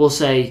will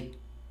say,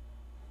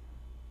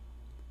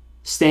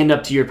 stand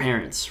up to your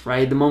parents,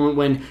 right? The moment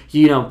when,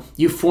 you know,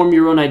 you form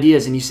your own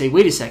ideas and you say,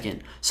 wait a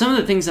second, some of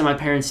the things that my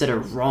parents said are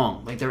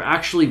wrong. Like, they're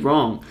actually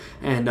wrong.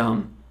 And,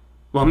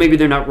 well, maybe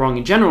they're not wrong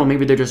in general.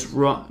 Maybe they're just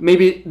wrong.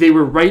 Maybe they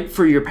were right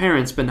for your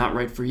parents, but not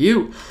right for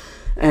you.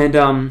 And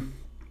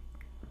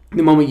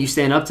the moment you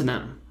stand up to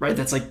them, right?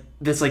 That's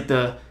like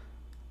the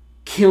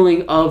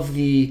killing of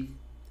the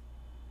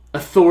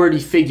authority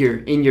figure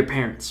in your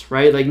parents,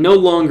 right? Like, no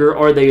longer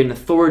are they an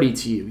authority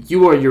to you.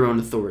 You are your own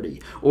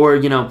authority. Or,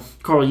 you know,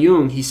 Carl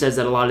Jung, he says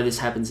that a lot of this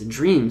happens in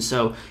dreams.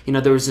 So, you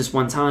know, there was this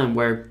one time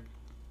where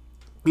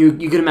you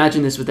can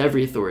imagine this with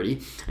every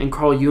authority. And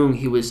Carl Jung,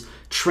 he was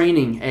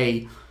training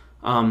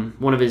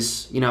one of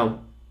his, you know,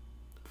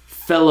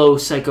 fellow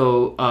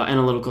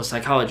psychoanalytical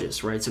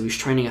psychologists, right? So he's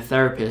training a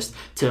therapist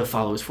to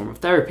follow his form of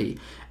therapy.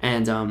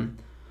 And,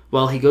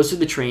 well, he goes through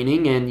the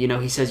training and, you know,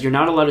 he says, you're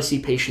not allowed to see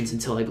patients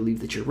until I believe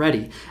that you're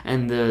ready.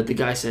 And the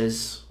guy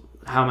says,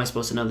 how am I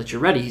supposed to know that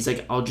you're ready? He's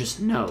like, I'll just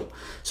know.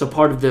 So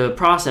part of the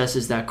process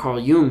is that Carl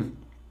Jung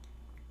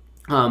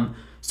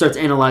starts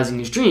analyzing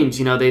his dreams.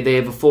 You know, they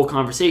have a full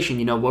conversation.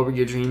 You know, what were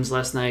your dreams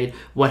last night?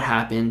 What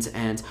happened?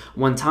 And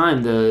one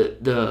time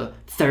the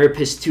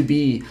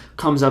therapist-to-be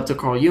comes up to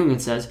Carl Jung and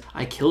says,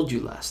 I killed you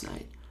last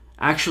night.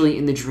 Actually,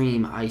 in the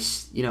dream, I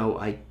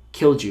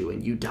killed you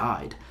and you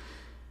died.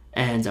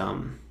 And,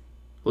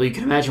 well, you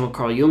can imagine what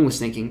Carl Jung was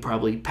thinking,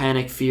 probably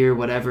panic, fear,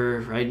 whatever,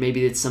 right?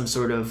 Maybe it's some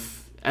sort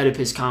of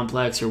Oedipus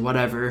complex or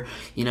whatever,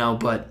 you know,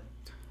 but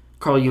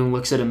Carl Jung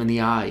looks at him in the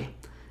eye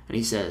and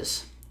he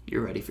says,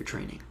 you're ready for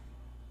training.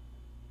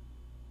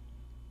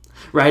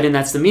 Right? And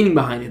that's the meaning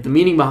behind it. The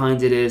meaning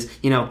behind it is,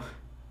 you know,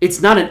 it's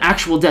not an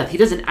actual death. He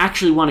doesn't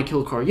actually want to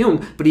kill Carl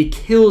Jung, but he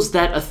kills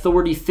that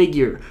authority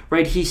figure,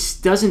 right? He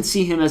doesn't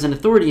see him as an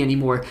authority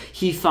anymore.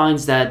 He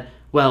finds that,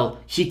 well,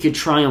 he could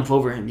triumph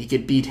over him. He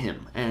could beat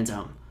him. And,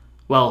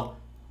 well,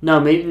 no,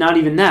 maybe not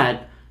even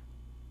that.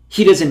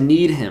 He doesn't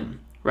need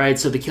him, right?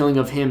 So the killing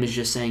of him is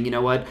just saying, you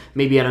know what?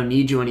 Maybe I don't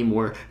need you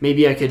anymore.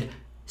 Maybe I could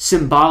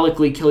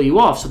symbolically kill you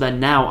off so that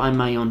now I'm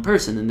my own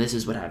person. And this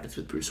is what happens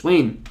with Bruce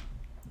Wayne.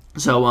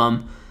 So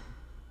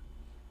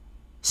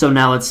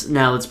now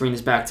let's bring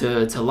this back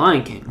to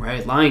Lion King,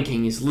 right? Lion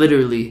King is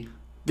literally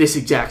this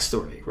exact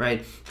story,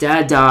 right?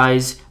 Dad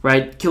dies,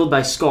 right? Killed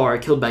by Scar,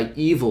 killed by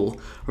evil,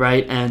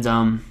 right? And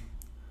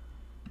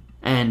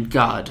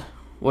God,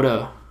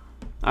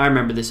 I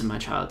remember this in my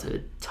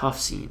childhood. Tough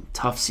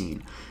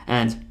scene.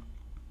 And,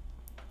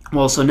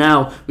 well, so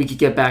now we could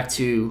get back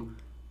to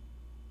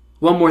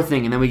one more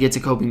thing, and then we get to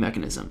coping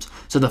mechanisms.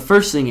 So the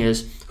first thing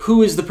is,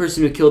 who is the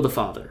person who killed the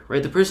father,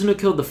 right? The person who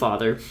killed the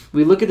father,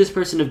 we look at this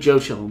person of Joe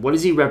Chill, and what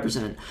does he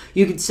represent?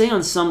 You could say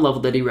on some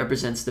level that he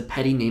represents the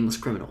petty, nameless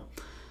criminal.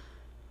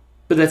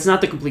 But that's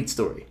not the complete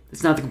story.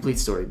 It's not the complete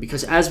story,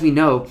 because as we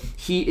know,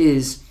 he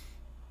is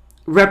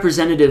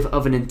representative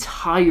of an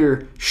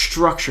entire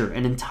structure,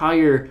 an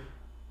entire,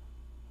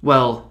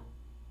 well,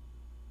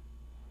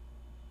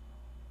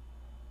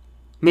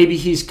 maybe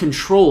he's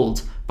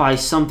controlled by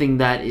something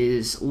that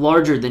is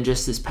larger than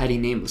just this petty,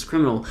 nameless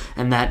criminal,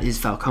 and that is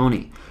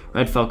Falcone,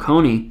 right?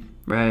 Falcone,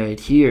 right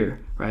here,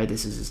 right?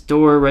 This is his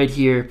door right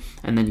here,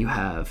 and then you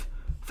have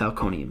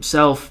Falcone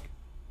himself.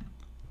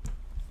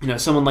 You know,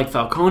 someone like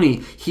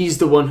Falcone, he's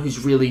the one who's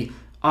really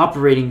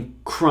operating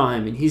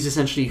crime, and he's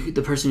essentially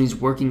the person who's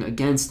working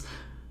against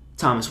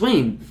Thomas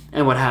Wayne.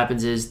 And what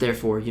happens is,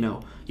 therefore, you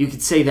know, you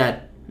could say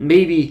that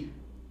maybe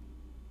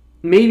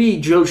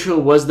Joe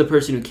Chill was the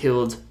person who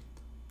killed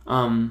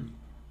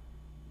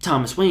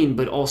Thomas Wayne,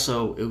 but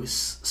also it was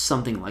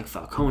something like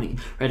Falcone,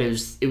 right? It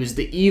was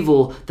the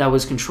evil that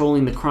was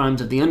controlling the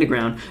crimes of the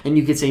underground, and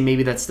you could say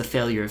maybe that's the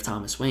failure of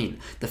Thomas Wayne.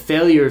 The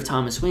failure of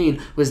Thomas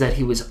Wayne was that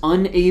he was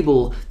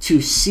unable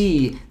to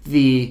see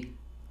he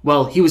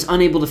was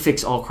unable to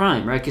fix all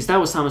crime, right? Because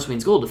that was Thomas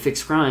Wayne's goal, to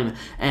fix crime,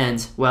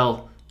 and,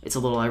 well, it's a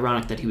little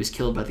ironic that he was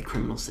killed by the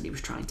criminals that he was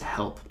trying to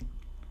help.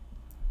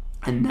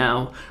 And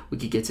now we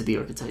could get to the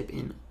archetype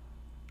in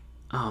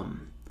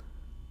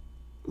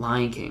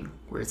Lion King,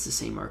 where it's the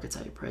same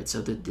archetype, right?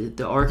 So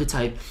the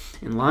archetype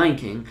in Lion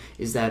King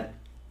is that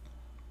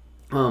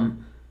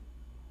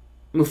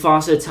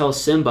Mufasa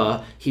tells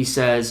Simba, he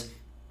says,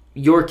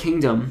 your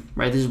kingdom,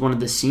 right? This is one of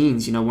the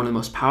scenes, you know, one of the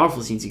most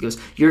powerful scenes. He goes,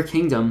 your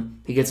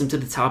kingdom, he gets him to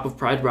the top of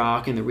Pride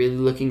Rock, and they're really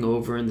looking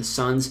over, and the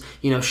sun's,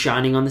 you know,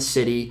 shining on the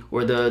city,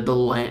 or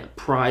the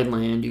Pride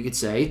Land, you could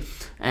say.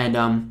 And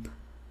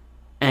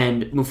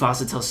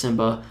Mufasa tells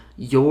Simba,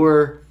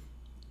 your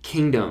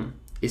kingdom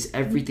is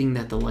everything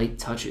that the light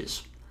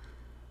touches.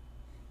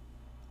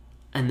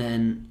 And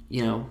then,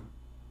 you know,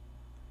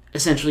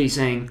 essentially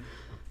saying,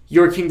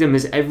 your kingdom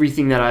is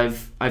everything that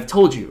I've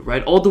told you,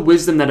 right? All the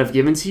wisdom that I've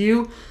given to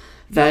you,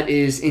 that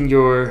is in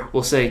your,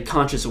 we'll say,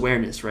 conscious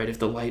awareness, right? If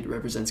the light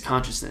represents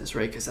consciousness,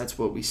 right? Because that's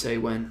what we say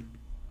when,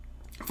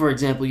 for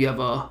example, you have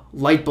a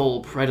light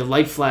bulb, right? A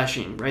light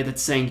flashing, right?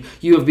 That's saying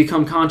you have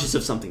become conscious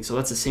of something. So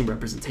that's the same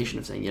representation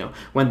of saying, you know,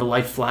 when the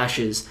light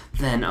flashes,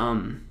 then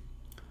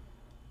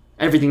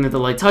everything that the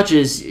light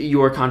touches,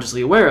 you are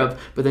consciously aware of.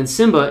 But then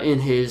Simba, in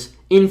his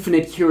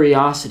infinite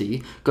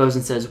curiosity, goes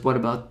and says, what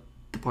about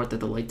the part that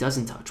the light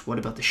doesn't touch? What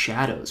about the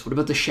shadows? What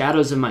about the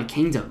shadows of my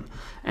kingdom?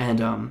 And,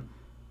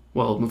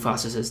 well,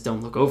 Mufasa says,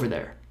 don't look over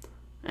there.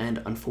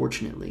 And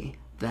unfortunately,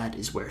 that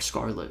is where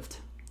Scar lived.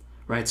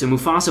 Right? So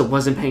Mufasa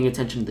wasn't paying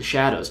attention to the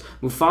shadows.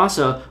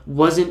 Mufasa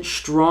wasn't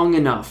strong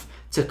enough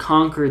to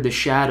conquer the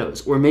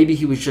shadows, or maybe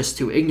he was just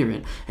too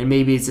ignorant. And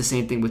maybe it's the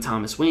same thing with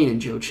Thomas Wayne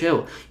and Joe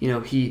Chill. You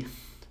know,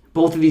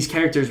 both of these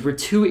characters were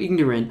too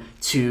ignorant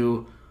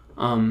to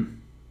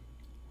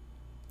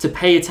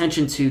pay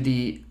attention to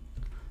the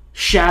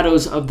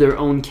shadows of their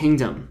own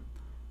kingdom,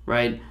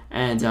 right?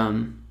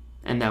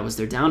 And that was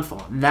their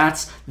downfall.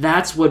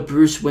 That's what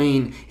Bruce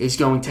Wayne is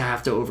going to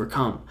have to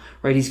overcome,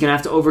 right? He's going to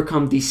have to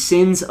overcome the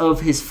sins of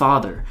his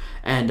father.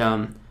 And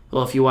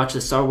well, if you watch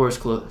the Star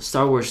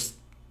Wars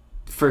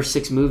first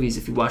 6 movies,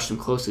 if you watch them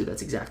closely,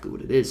 that's exactly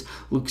what it is.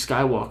 Luke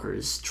Skywalker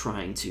is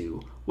trying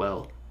to,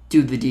 well,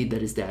 do the deed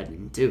that his dad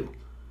didn't do,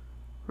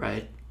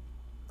 right?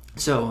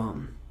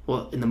 So,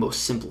 well, in the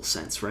most simple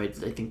sense, right?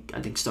 I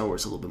think Star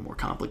Wars is a little bit more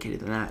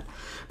complicated than that.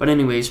 But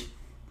anyways,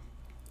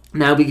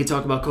 now we can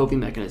talk about coping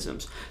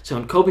mechanisms. So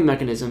in coping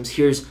mechanisms,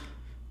 here's,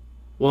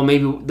 well,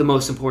 maybe the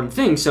most important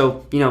thing.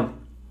 So, you know,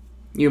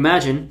 you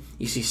imagine,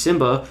 you see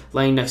Simba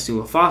laying next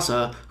to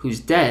Mufasa, who's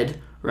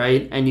dead,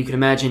 right? And you can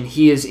imagine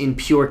he is in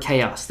pure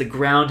chaos. The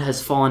ground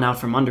has fallen out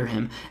from under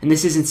him. And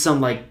this isn't some,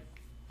 like,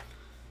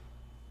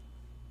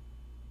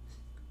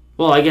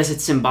 well, I guess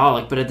it's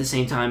symbolic, but at the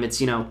same time,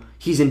 it's, you know,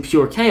 he's in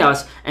pure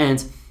chaos.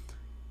 And,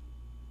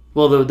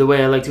 well, the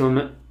way I like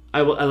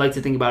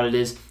to think about it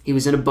is he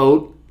was in a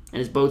boat, and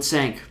his boat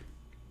sank,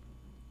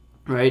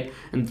 right?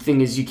 And the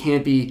thing is, you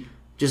can't be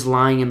just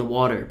lying in the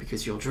water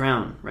because you'll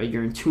drown, right?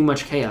 You're in too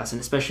much chaos,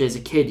 and especially as a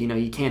kid, you know,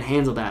 you can't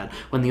handle that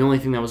when the only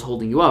thing that was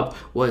holding you up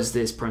was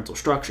this parental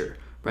structure,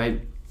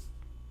 right?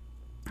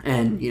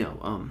 And, you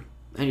know,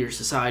 and your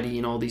society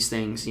and all these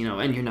things, you know,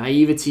 and your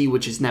naivety,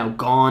 which is now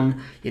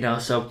gone, you know.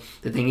 So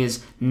the thing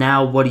is,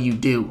 now what do you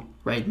do,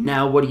 right?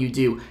 Now what do you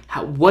do?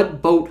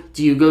 What boat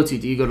do you go to?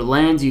 Do you go to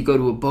land? Do you go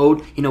to a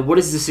boat? You know, what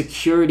is the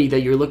security that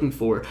you're looking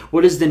for?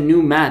 What is the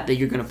new mat that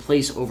you're going to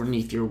place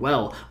underneath your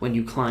well when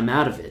you climb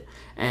out of it?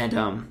 And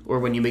or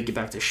when you make it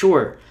back to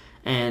shore?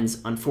 And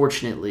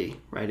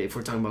unfortunately, right, if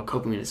we're talking about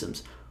coping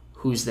mechanisms,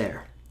 who's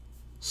there?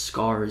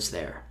 Scar is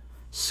there.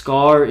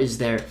 Scar is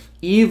there.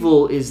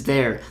 Evil is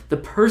there. The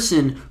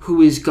person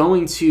who is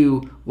going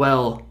to,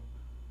 well,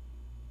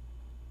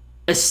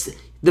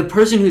 the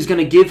person who's going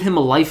to give him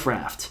a life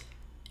raft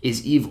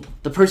is evil.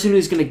 The person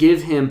who's going to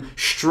give him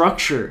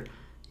structure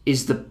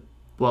is the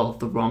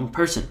wrong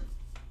person.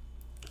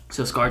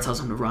 So Scar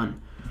tells him to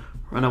run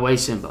away,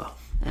 Simba,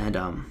 and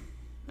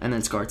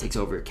then Scar takes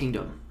over a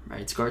kingdom.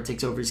 Right, Scar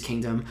takes over his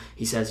kingdom.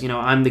 He says, you know,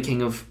 I'm the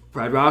king of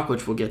Pride Rock,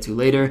 which we'll get to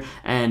later.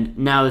 And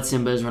now that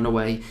Simba has run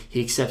away, he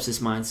accepts this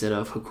mindset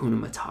of Hakuna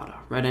Matata,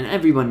 right? And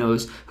everyone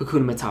knows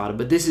Hakuna Matata,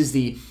 but this is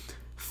the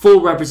full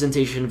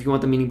representation, if you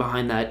want the meaning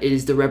behind that, it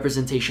is the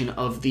representation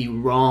of the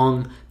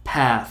wrong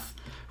path,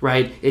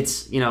 right?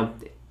 It's, you know,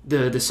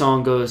 the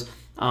song goes,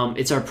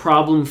 it's our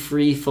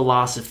problem-free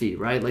philosophy,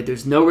 right? Like,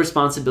 there's no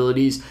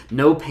responsibilities,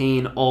 no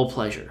pain, all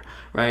pleasure,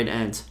 right?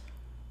 And,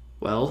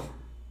 well,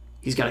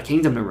 he's got a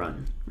kingdom to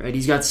run, right?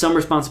 He's got some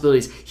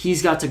responsibilities.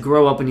 He's got to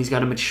grow up and he's got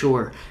to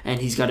mature and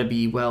he's got to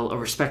be, well, a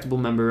respectable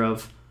member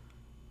of,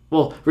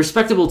 well,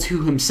 respectable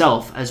to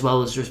himself as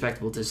well as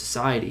respectable to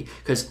society,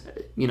 because,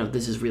 you know,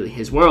 this is really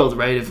his world,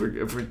 right? If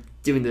we're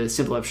doing the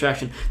simple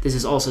abstraction, this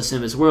is also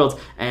Simba's world.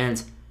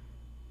 And,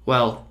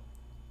 well,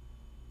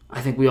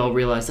 I think we all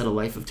realize that a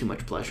life of too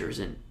much pleasure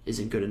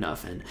isn't good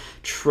enough. And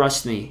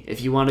trust me, if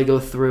you want to go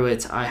through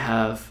it, I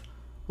have,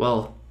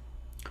 well,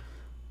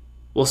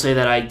 we'll say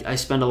that I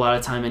spend a lot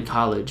of time in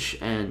college,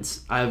 and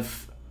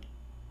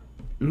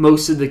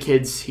most of the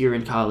kids here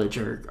in college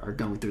are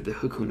going through the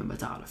Hakuna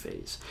Matata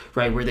phase,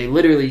 right? Where they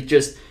literally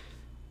just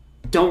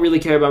don't really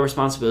care about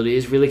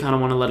responsibilities, really kind of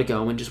want to let it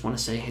go and just want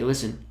to say, hey,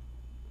 listen,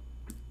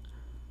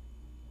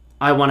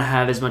 I want to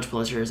have as much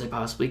pleasure as I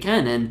possibly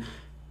can. And,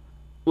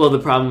 well, the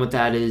problem with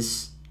that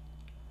is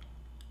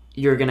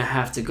you're going to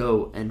have to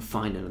go and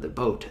find another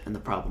boat. And the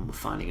problem with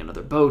finding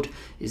another boat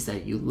is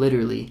that you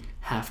literally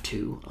have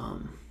to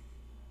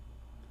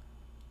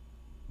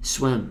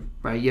swim,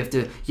 right? You have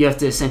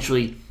to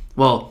essentially,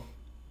 well,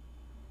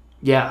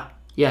 you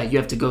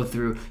have to go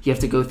through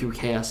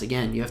chaos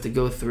again. You have to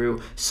go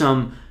through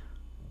some,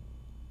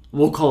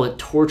 we'll call it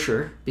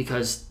torture,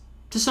 because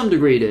to some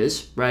degree it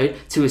is, right?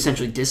 To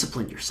essentially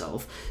discipline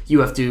yourself. You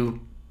have to,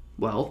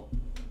 well,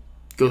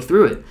 go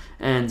through it.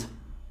 And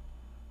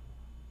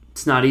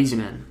it's not easy,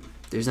 man.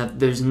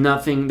 There's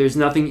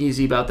nothing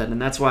easy about that. And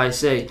that's why I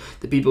say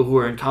the people who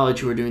are in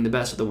college who are doing the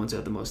best are the ones who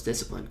have the most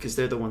discipline, because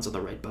they're the ones on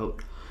the right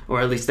boat. Or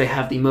at least they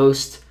have the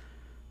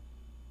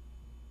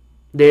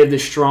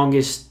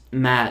strongest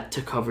mat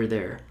to cover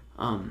their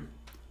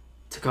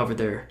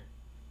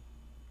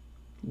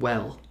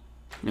well,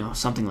 you know,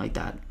 something like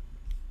that.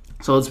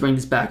 So let's bring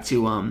this back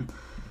to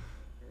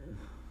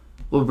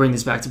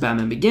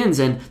Batman Begins.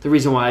 And the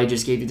reason why I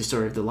just gave you the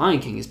story of the Lion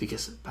King is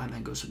because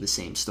Batman goes through the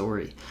same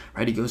story,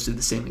 right? He goes through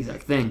the same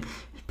exact thing.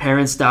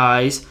 Parents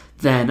dies,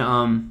 then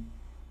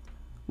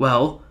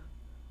Well,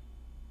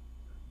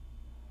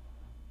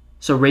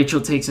 so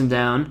Rachel takes him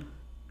down.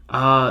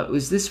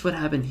 Was this what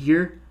happened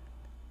here?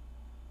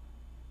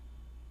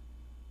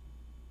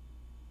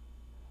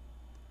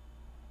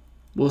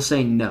 We'll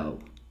say no.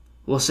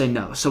 We'll say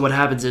no. So what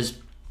happens is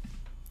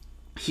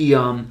he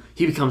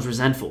becomes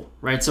resentful,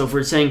 right? So if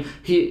we're saying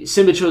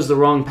Simba chose the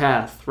wrong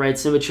path, right?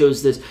 Simba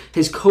chose this.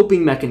 His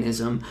coping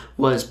mechanism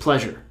was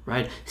pleasure,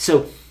 right?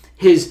 So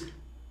his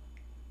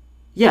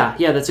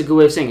that's a good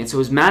way of saying it. So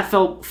his mat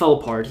fell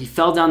apart. He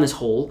fell down this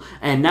hole,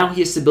 and now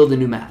he has to build a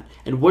new mat.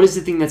 And what is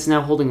the thing that's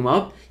now holding him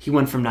up? He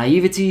went from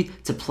naivety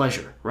to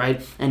pleasure,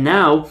 right? And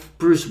now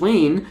Bruce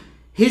Wayne,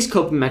 his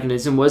coping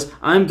mechanism was,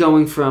 I'm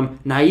going from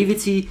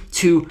naivety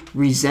to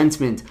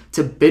resentment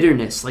to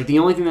bitterness. Like, the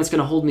only thing that's going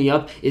to hold me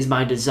up is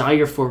my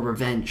desire for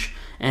revenge.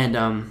 And,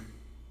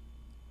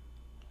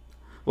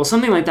 well,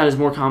 something like that is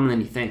more common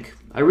than you think.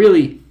 Let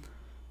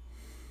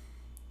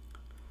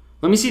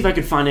me see if I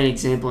could find an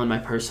example in my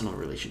personal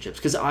relationships,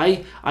 because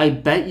I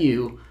bet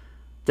you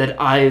that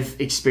I've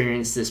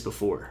experienced this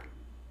before.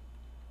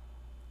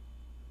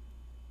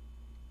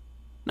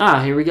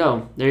 Here we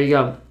go. There you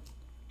go.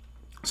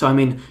 So, I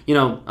mean,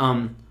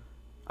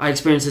 I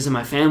experienced this in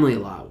my family a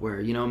lot, where,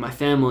 in my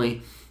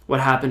family, what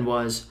happened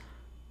was,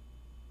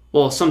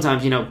 well,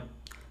 sometimes,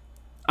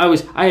 I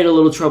had a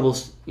little trouble,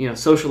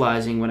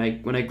 socializing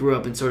when I grew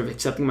up and sort of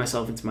accepting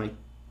myself into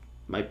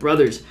my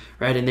brothers,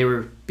 right? And they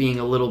were being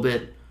a little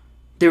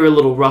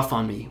rough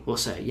on me, we'll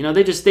say.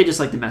 They just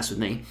like to mess with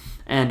me.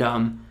 And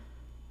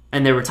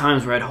there were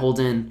times where I'd hold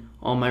in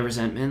all my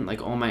resentment,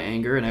 like all my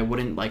anger, and I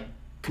wouldn't like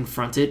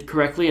confront it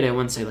correctly, and I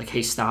wouldn't say like,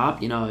 hey,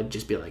 stop, I'd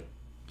just be like,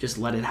 just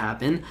let it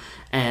happen.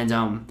 And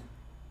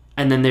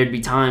then there'd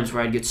be times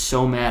where I'd get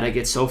so mad, I'd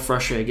get so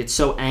frustrated, I'd get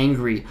so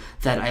angry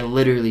that I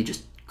literally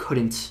just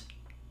couldn't.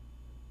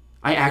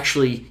 I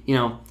actually,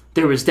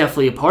 there was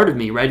definitely a part of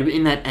me, right?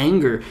 In that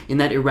anger, in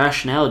that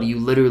irrationality, you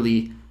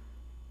literally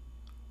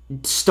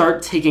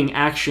start taking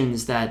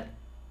actions that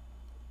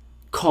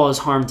cause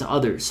harm to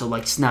others. So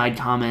like snide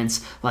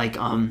comments, like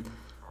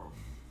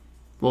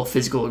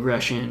physical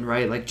aggression,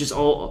 right? Like just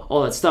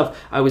all that stuff.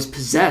 I was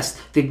possessed.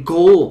 The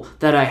goal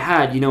that I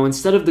had,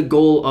 instead of the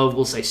goal of,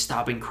 we'll say,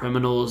 stopping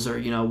criminals or,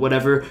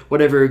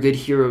 whatever a good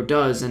hero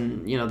does,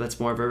 and, that's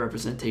more of a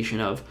representation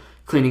of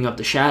cleaning up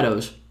the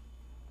shadows.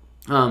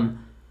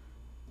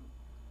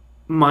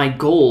 My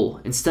goal,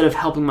 instead of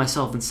helping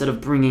myself, instead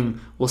of bringing,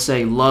 we'll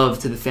say, love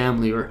to the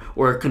family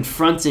or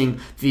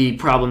confronting the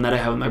problem that I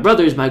have with my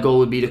brothers, my goal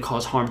would be to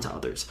cause harm to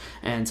others.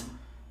 And,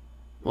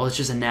 well, it's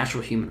just a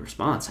natural human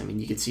response. I mean,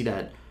 you can see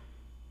that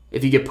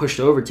if you get pushed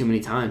over too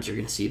many times, you're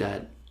going to see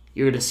that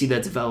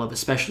develop,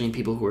 especially in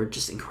people who are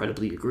just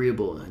incredibly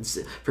agreeable. And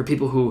for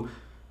people who,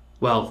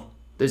 well,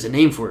 there's a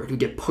name for it, who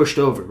get pushed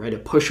over, right? A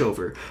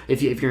pushover.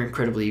 If you're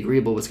incredibly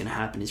agreeable, what's going to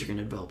happen is you're going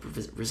to develop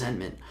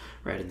resentment,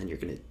 right? And then you're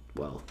going to,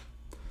 well,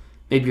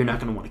 maybe you're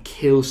not going to want to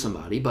kill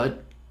somebody,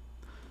 but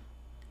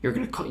you're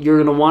going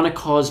to want to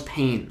cause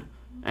pain.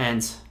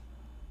 And,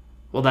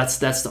 well, that's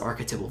the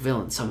archetypal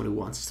villain, someone who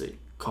wants to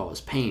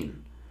cause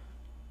pain.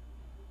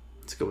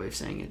 That's a good way of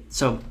saying it.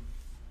 So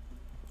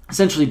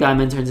essentially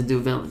Batman turns into a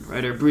villain,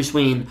 right? Or Bruce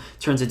Wayne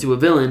turns into a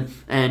villain,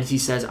 and he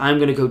says, I'm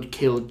going to go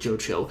kill Joe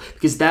Chill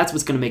because that's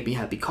what's going to make me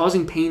happy.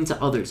 Causing pain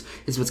to others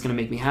is what's going to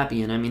make me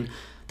happy. And I mean,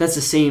 that's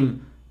the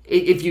same.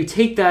 If you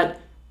take that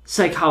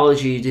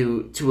psychology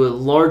to a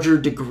larger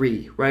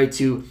degree, right?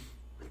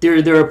 There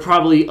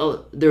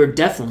are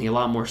definitely a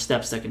lot more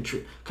steps that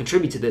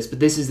contribute to this, but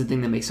this is the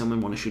thing that makes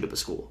someone want to shoot up a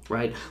school,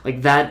 right?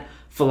 Like that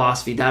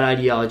philosophy, that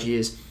ideology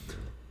is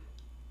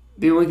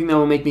the only thing that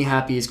will make me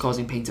happy is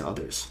causing pain to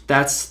others.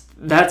 That's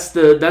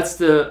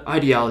the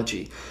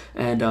ideology,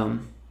 and the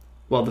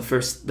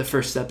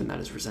first step in that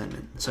is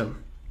resentment. So,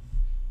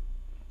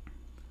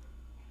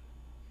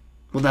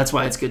 well, that's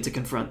why it's good to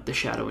confront the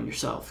shadow in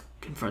yourself.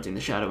 Confronting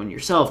the shadow in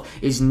yourself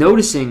is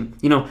noticing,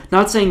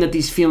 not saying that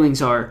these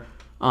feelings are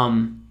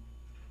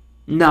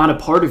not a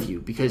part of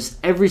you, because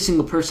every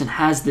single person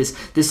has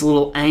this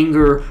little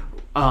anger,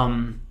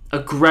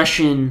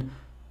 aggression,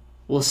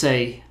 we'll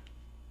say,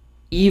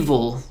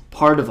 evil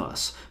part of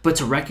us, but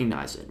to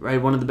recognize it,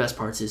 right? One of the best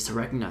parts is to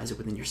recognize it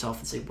within yourself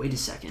and say, wait a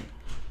second,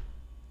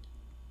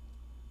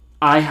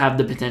 I have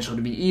the potential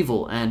to be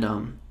evil. And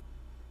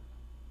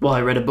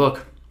I read a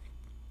book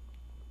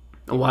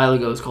a while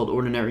ago. It's called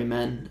Ordinary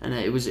Men, and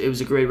it was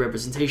a great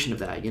representation of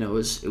that. It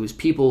was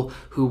people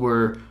who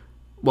were,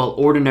 well,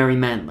 ordinary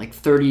men, like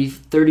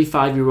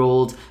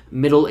 35-year-old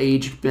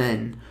middle-aged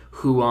men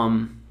who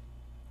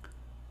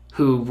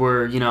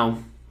were,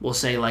 we'll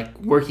say, like,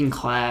 working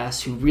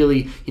class, who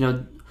really,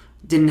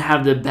 didn't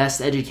have the best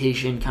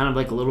education, kind of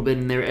like a little bit,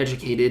 and they were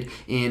educated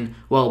in,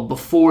 well,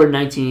 before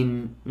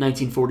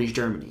 1940s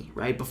Germany,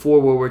 right?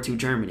 Before World War II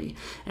Germany.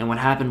 And what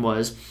happened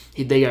was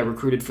they got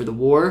recruited for the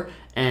war,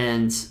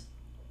 and,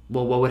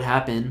 well, what would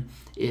happen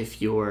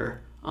if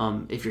your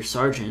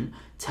sergeant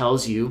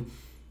tells you,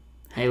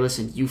 hey,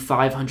 listen, you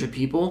 500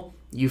 people,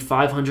 you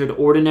 500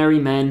 ordinary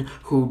men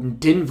who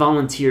didn't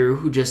volunteer,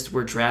 who just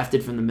were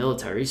drafted from the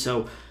military,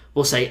 so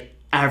we'll say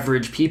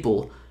average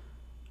people,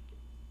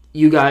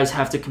 you guys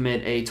have to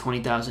commit a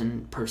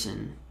 20,000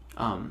 person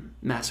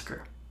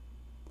massacre.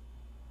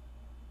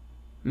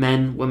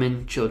 Men,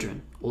 women,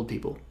 children, old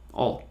people,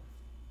 all.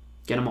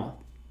 Get them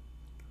all.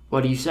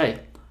 What do you say?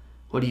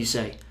 What do you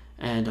say?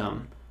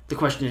 And the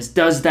question is,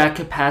 does that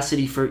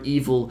capacity for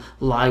evil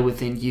lie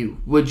within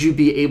you? Would you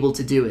be able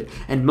to do it?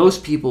 And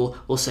most people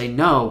will say,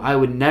 no, I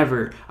would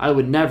never,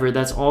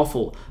 that's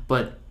awful.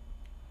 But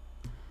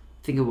I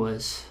think it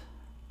was,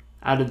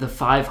 out of the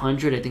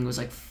 500, I think it was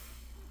like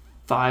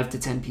 5 to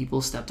 10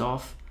 people stepped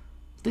off.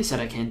 They said,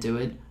 I can't do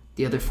it.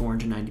 The other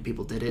 490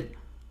 people did it.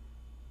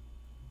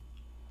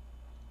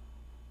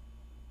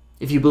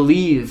 If you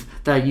believe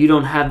that you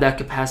don't have that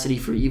capacity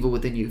for evil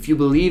within you, if you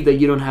believe that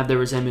you don't have the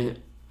resentment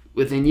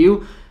within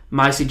you,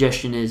 my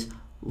suggestion is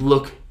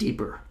look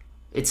deeper.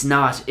 It's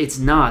not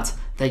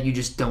that you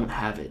just don't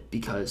have it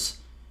because,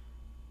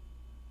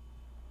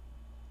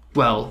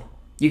 well,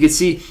 you could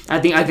see, I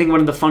think one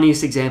of the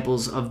funniest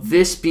examples of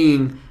this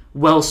being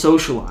well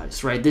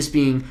socialized, right? This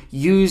being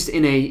used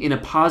in a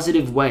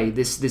positive way,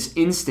 this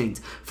instinct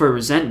for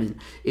resentment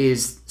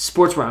is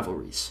sports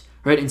rivalries,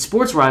 right? In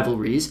sports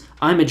rivalries,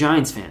 I'm a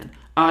Giants fan.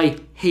 I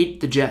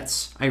hate the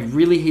Jets. I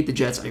really hate the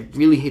Jets. I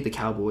really hate the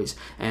Cowboys.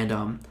 And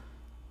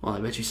well, I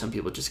bet you some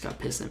people just got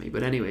pissed at me.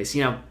 But anyways,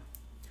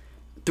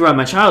 throughout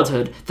my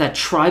childhood, that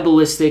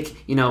tribalistic,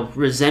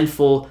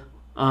 resentful,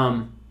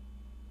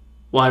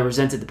 well, I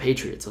resented the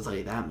Patriots, I'll tell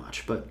you that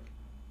much. But,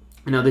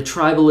 the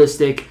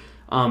tribalistic,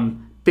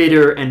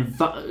 bitter, and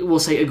we'll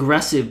say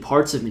aggressive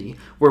parts of me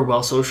were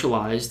well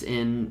socialized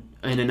in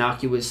an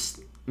innocuous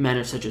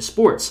manner such as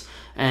sports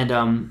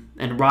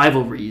and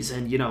rivalries.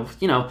 And,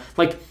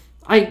 like,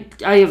 I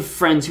have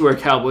friends who are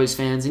Cowboys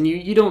fans, and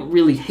you don't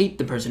really hate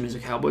the person who's a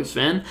Cowboys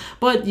fan,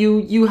 but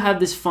you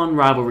have this fun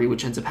rivalry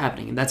which ends up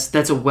happening, and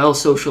that's a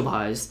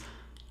well-socialized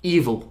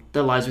evil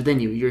that lies within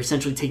you. You're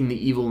essentially taking the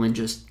evil and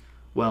just,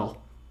 well,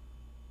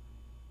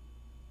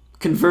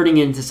 converting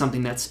it into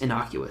something that's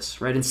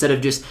innocuous, right? Instead of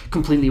just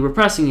completely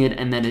repressing it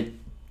and then it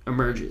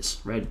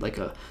emerges, right?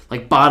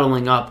 Like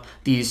bottling up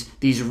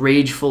these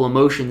rageful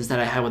emotions that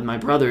I had with my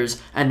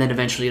brothers, and then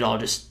eventually it all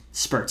just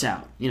spurts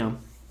out,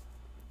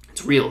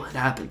 It's real. It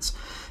happens.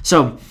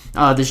 So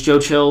this Joe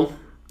Chill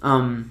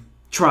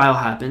trial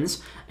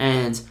happens,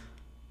 and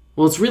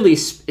well,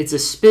 it's a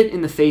spit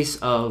in the face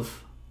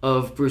of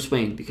Bruce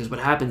Wayne, because what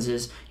happens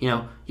is,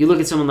 you look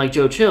at someone like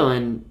Joe Chill,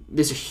 and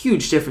there's a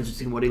huge difference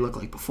between what he looked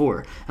like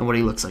before and what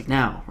he looks like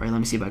now, right? Let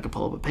me see if I can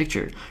pull up a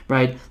picture,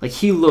 right? Like,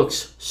 he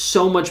looks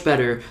so much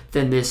better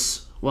than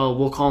this, well,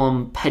 we'll call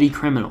him petty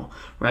criminal,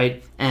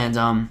 right?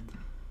 And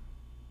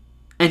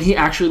he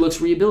actually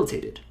looks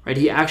rehabilitated, right?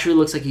 He actually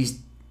looks like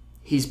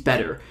he's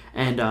better.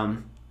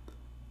 And,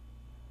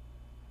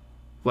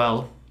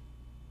 well,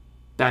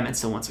 Batman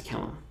still wants to kill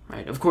him,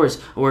 right? Of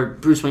course, or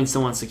Bruce Wayne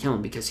still wants to kill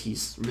him because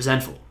he's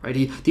resentful,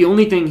 right? The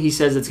only thing he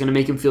says that's going to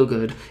make him feel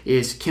good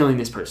is killing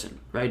this person,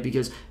 right?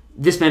 Because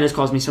this man has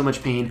caused me so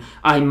much pain,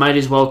 I might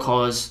as well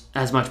cause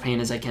as much pain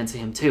as I can to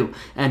him too.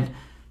 And,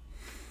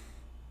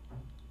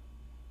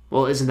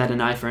 well, isn't that an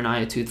eye for an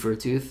eye, a tooth for a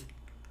tooth?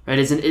 Right?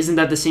 Isn't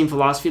that the same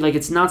philosophy? Like,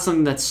 it's not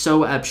something that's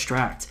so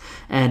abstract.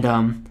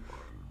 And,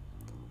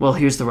 well,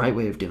 here's the right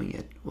way of doing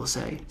it, we'll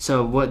say.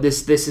 So what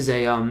this is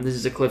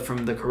a clip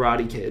from The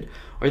Karate Kid,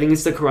 or I think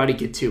it's The Karate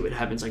Kid 2. It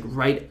happens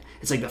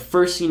it's like the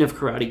first scene of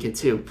Karate Kid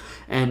 2.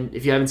 And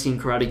if you haven't seen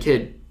Karate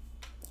Kid,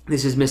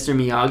 this is Mr.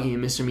 Miyagi,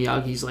 and Mr.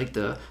 Miyagi's like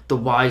the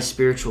wise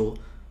spiritual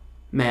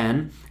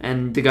man,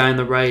 and the guy on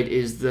the right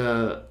is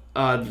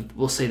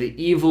we'll say the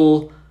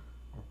evil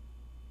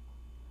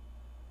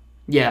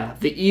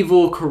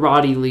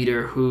karate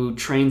leader who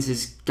trains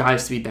his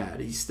guys to be bad.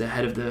 He's the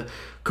head of the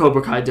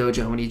Cobra Kai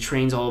dojo, and he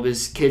trains all of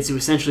his kids to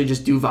essentially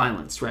just do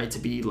violence, right? To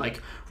be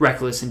like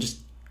reckless and just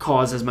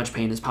cause as much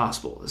pain as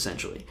possible,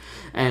 essentially.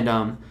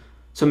 And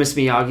so Mr.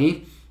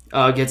 Miyagi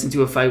gets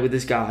into a fight with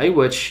this guy,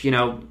 which,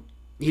 Mr.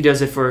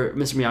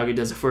 Miyagi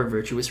does it for a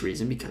virtuous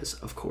reason, because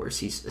of course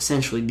he's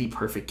essentially the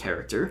perfect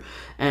character.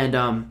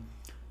 And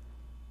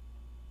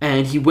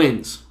he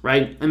wins,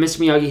 right? And Mr.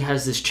 Miyagi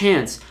has this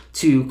chance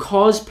to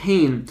cause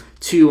pain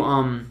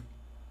to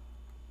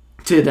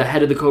the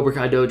head of the Cobra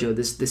Kai dojo,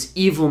 this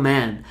evil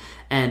man,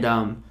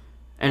 and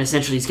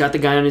essentially he's got the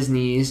guy on his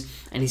knees,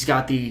 and he's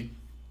got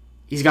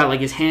like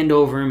his hand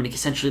over him, and he can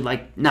essentially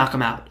like knock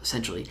him out,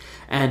 essentially,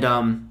 and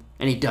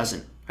he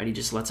doesn't, right? He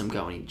just lets him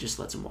go, and he just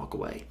lets him walk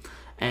away.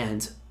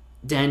 And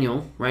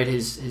Daniel, right,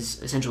 his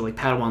essential like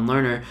Padawan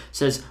learner,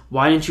 says,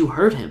 "Why didn't you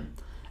hurt him?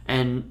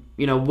 And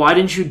why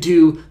didn't you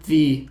do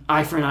the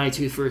eye for an eye,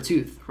 tooth for a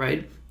tooth,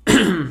 right?"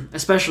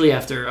 Especially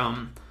after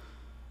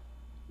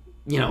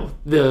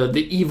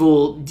the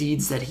evil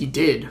deeds that he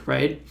did,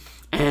 right?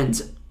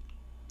 And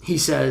he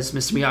says,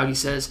 Mr. Miyagi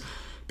says,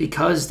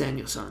 "Because,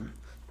 Daniel-san,"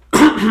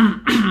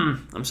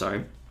 I'm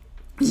sorry,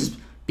 this is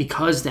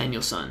because,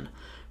 Daniel-san,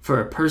 for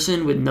a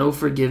person with no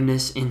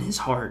forgiveness in his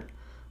heart,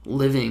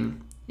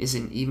 living is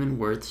an even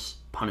worse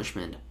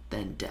punishment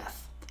than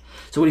death.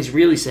 So what he's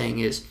really saying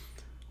is,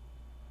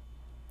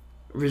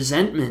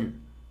 resentment,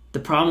 the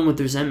problem with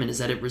resentment is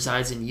that it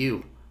resides in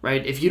you,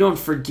 right? If you don't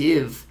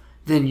forgive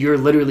then you're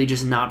literally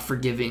just not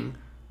forgiving.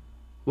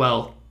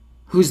 Well,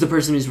 who's the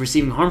person who's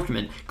receiving harm from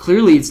it?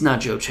 Clearly it's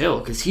not Joe Chill,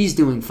 because he's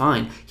doing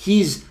fine.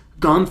 He's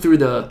gone through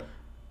the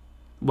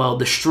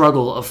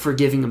struggle of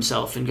forgiving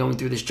himself and going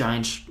through this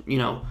giant,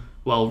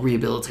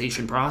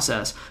 rehabilitation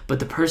process. But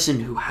the person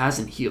who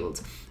hasn't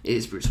healed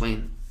is Bruce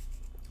Wayne.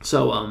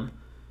 So,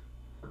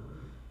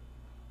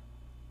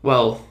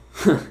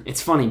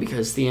 it's funny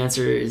because the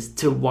answer is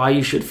to why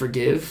you should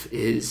forgive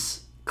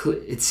is,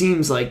 it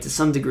seems like to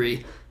some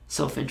degree,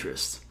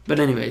 self-interest. But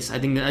anyways, I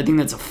think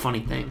that's a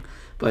funny thing.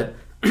 But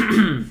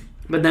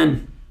but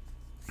then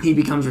he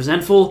becomes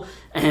resentful,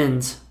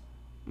 and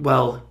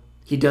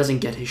he doesn't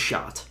get his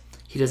shot.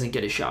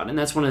 And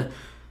that's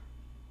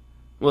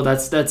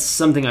that's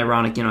something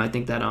ironic. I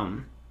think that I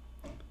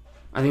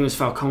think it was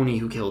Falcone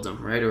who killed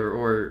him, right?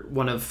 Or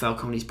one of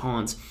Falcone's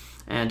pawns.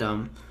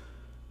 And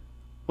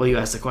you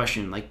asked the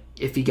question, like,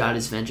 if he got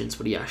his vengeance,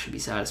 would he actually be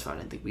satisfied?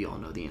 I think we all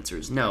know the answer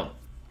is no.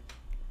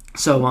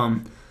 So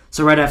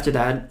right after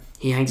that,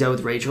 he hangs out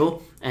with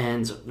Rachel,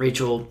 and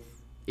Rachel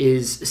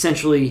is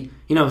essentially,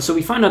 so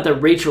we find out that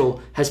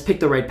Rachel has picked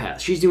the right path.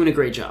 She's doing a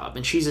great job,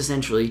 and she's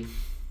essentially,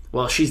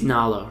 she's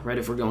Nala, right,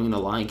 if we're going in the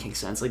Lion King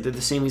sense. Like, they're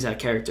the same exact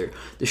character.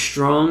 The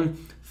strong,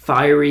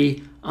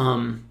 fiery,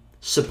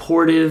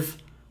 supportive,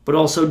 but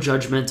also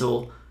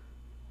judgmental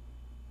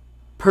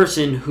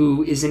person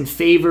who is in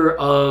favor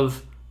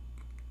of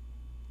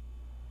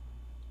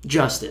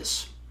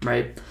justice,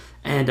 right?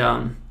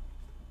 And,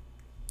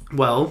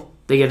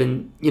 they get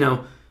in,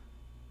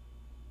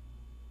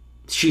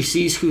 she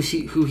sees who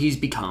he's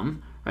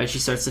become, right? She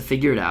starts to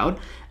figure it out.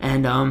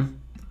 And,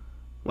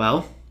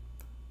 I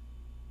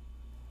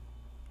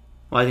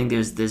think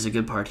there's a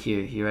good part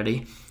here. You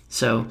ready?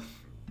 So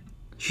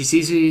she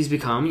sees who he's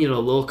become, a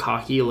little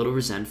cocky, a little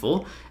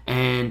resentful.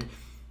 And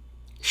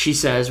she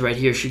says right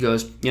here, she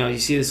goes, you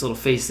see this little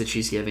face that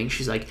she's giving.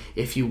 She's like,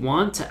 if you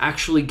want to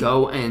actually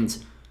go and,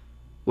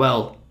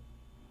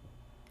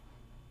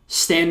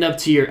 stand up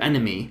to your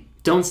enemy,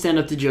 don't stand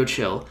up to Joe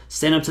Chill.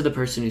 Stand up to the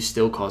person who's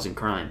still causing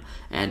crime.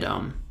 And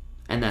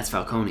that's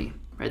Falcone,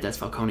 right? That's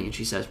Falcone. And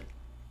she says,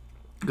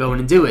 go in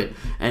and do it.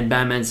 And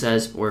Batman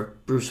says, or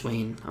Bruce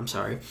Wayne, I'm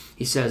sorry.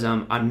 He says,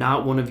 I'm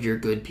not one of your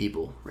good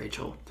people,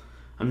 Rachel.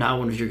 I'm not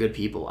one of your good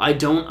people. I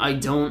don't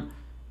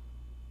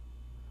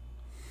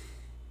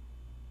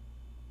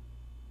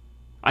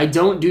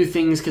do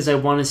things because I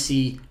want to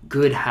see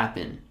good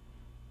happen.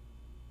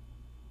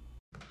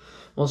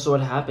 Well, so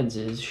what happens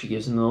is she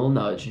gives him a little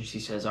nudge, and she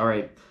says, all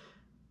right,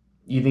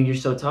 you think you're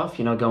so tough,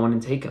 go in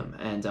and take him.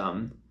 And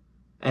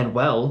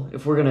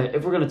if we're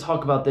gonna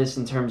talk about this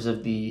in terms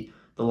of the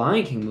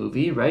Lion King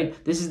movie, right?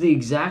 This is the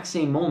exact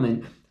same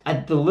moment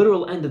at the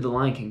literal end of the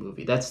Lion King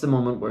movie. That's the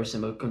moment where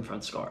Simba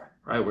confronts Scar,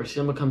 right? Where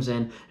Simba comes in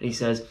and he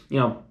says,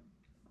 you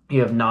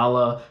have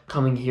Nala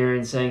coming here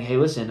and saying, hey,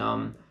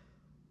 listen,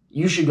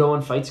 you should go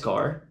and fight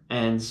Scar,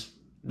 and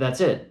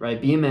that's it,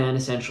 right? Be a man,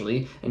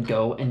 essentially, and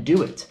go and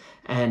do it.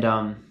 And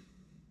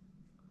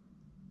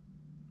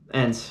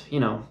it's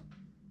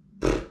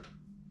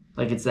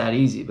that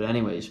easy. But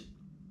anyways,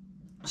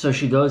 so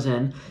she goes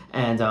in,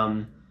 and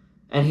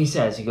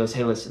he goes,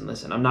 hey,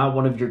 listen, I'm not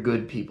one of your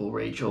good people,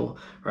 Rachel,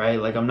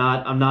 right? Like, I'm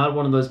not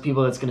one of those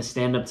people that's going to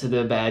stand up to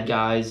the bad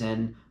guys,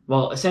 and,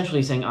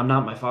 essentially saying, I'm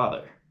not my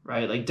father,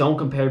 right? Like, don't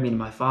compare me to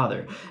my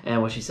father.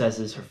 And what she says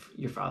is,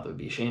 your father would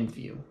be ashamed of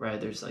you, right?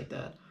 There's like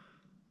that.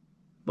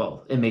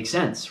 Well, it makes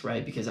sense,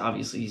 right? Because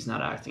obviously he's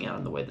not acting out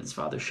in the way that his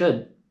father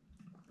should.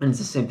 And it's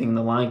the same thing in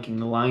The Lion King.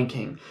 The Lion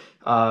King,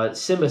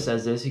 Simba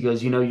says this. He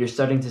goes, you're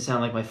starting to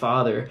sound like my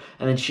father.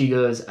 And then she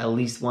goes, at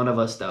least one of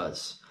us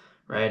does,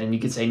 right? And you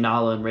could say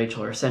Nala and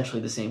Rachel are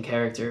essentially the same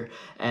character.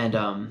 And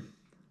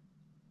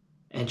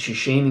she's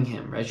shaming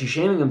him, right? She's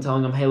shaming him,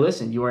 telling him, hey,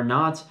 listen, you are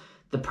not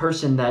the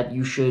person that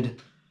you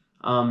should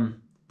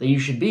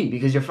be,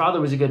 because your father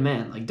was a good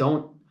man. Like,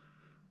 don't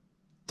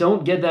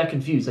get that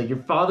confused. Like, your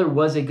father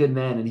was a good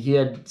man, and he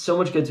had so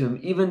much good to him,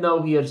 even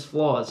though he has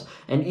flaws,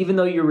 and even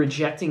though you're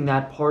rejecting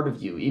that part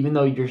of you, even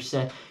though you're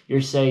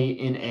say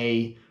in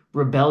a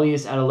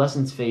rebellious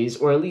adolescence phase,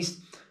 or at least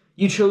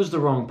you chose the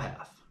wrong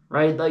path,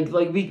 right?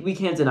 Like we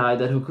can't deny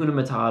that Hakuna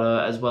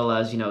Matata, as well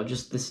as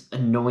just this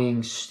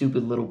annoying,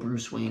 stupid little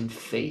Bruce Wayne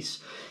face,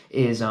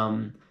 is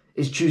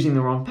choosing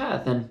the wrong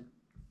path, and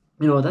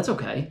that's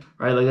okay,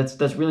 right? Like,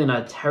 that's really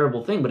not a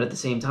terrible thing, but at the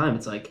same time,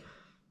 it's like,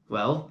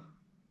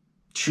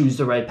 choose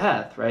the right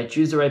path, right?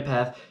 Choose the right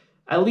path.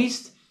 At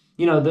least,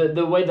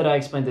 the way that I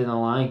explained it in The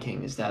Lion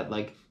King is that,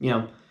 like,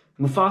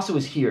 Mufasa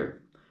was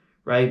here,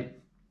 right?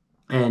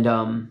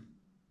 And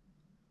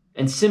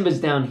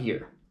Simba's down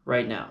here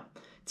right now.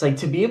 It's like,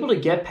 to be able to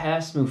get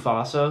past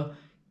Mufasa,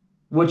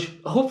 which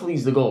hopefully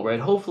is the goal, right?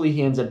 Hopefully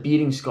he ends up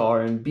beating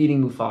Scar and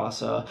beating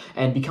Mufasa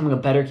and becoming a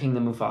better king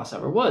than Mufasa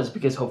ever was,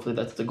 because hopefully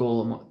that's the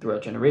goal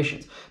throughout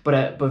generations.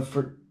 But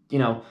for, you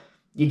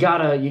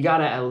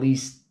gotta at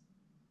least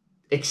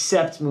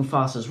accept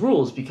Mufasa's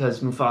rules, because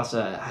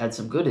Mufasa had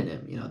some good in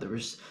him.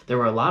 There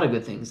were a lot of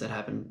good things that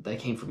happened that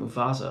came from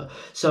Mufasa.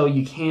 So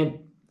you can't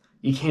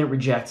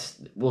reject,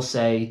 we'll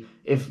say,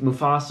 if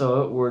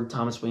Mufasa or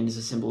Thomas Wayne is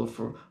a symbol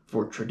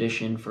for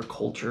tradition, for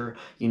culture,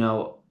 you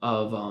know,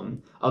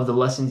 of the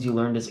lessons you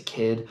learned as a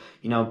kid,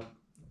 you know,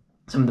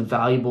 some of the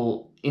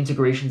valuable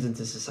integrations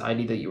into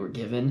society that you were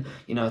given.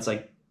 You know, it's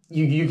like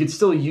you could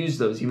still use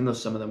those even though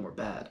some of them were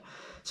bad.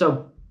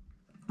 So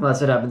well, that's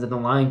what happens in The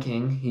Lion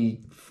King. He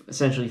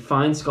essentially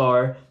finds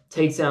Scar,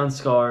 takes down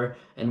Scar,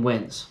 and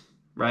wins,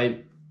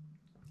 right?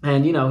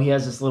 And you know, he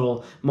has this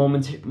little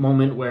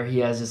moment where he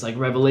has this like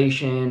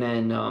revelation,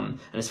 and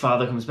his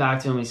father comes back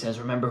to him. And he says,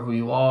 "Remember who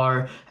you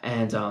are,"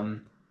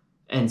 and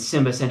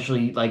Simba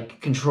essentially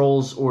like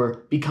controls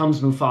or becomes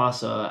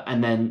Mufasa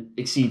and then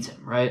exceeds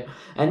him, right?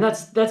 And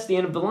that's the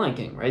end of The Lion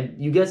King, right?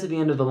 You get to the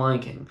end of The Lion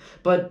King,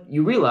 but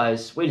you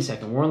realize, wait a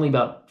second, we're only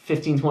about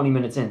 15-20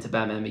 minutes into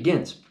Batman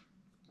Begins.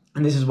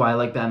 And this is why I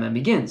like Batman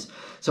Begins.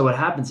 So what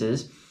happens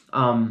is,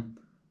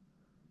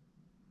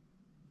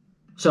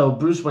 so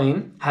Bruce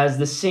Wayne has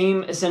the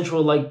same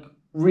essential like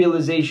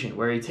realization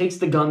where he takes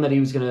the gun that he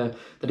was gonna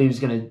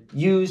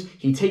use.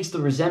 He takes the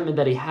resentment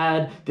that he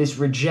had, this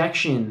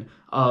rejection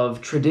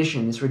of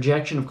tradition, this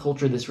rejection of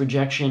culture, this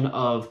rejection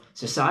of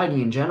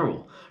society in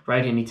general,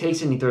 right? And he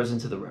takes it and he throws it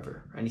into the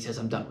river, and he says,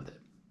 "I'm done with it."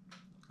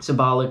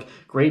 Symbolic,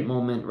 great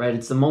moment, right?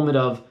 It's the moment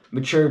of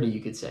maturity, you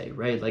could say,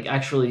 right? Like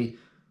actually,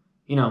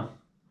 you know,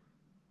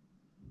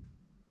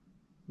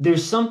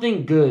 there's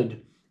something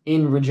good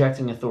in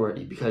rejecting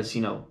authority because,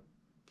 you know,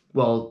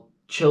 well,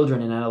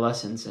 children and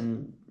adolescents,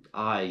 and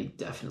I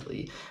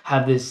definitely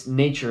have this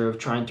nature of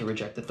trying to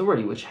reject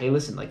authority, which, hey,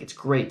 listen, like it's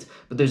great,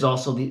 but there's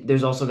also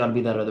got to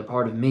be that other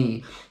part of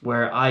me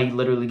where I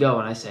literally go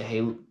and I say,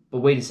 hey,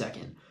 but wait a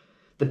second.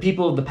 The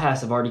people of the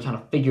past have already kind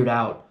of figured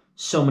out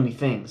so many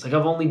things. Like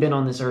I've only been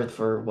on this earth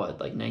for what,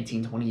 like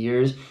 19, 20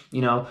 years,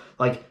 you know,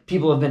 like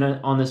people have been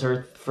on this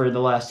earth for the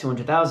last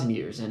 200,000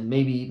 years. And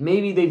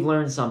maybe they've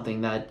learned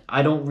something that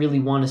I don't really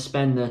want to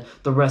spend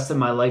the rest of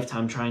my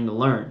lifetime trying to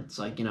learn. It's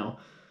like, you know,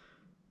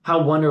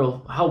 how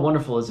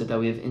wonderful is it that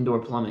we have indoor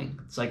plumbing?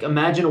 It's like,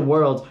 imagine a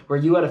world where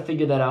you had to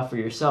figure that out for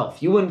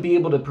yourself. You wouldn't be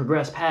able to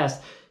progress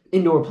past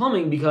indoor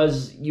plumbing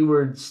because you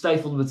were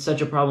stifled with such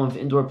a problem of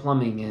indoor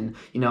plumbing and,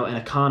 you know, an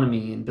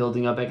economy and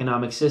building up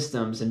economic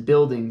systems and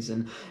buildings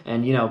and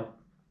you know,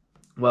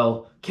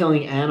 well,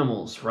 killing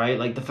animals, right?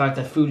 Like the fact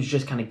that food is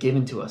just kind of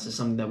given to us is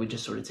something that we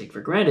just sort of take for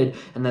granted.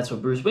 And that's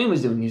what Bruce Wayne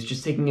was doing. He was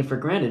just taking it for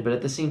granted. But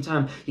at the same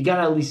time, you got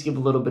to at least give a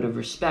little bit of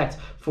respect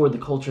for the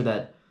culture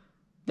that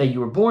you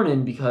were born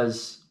in,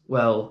 because,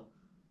 well,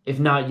 if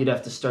not, you'd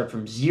have to start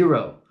from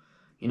zero.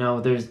 You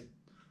know,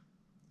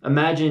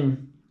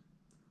 imagine,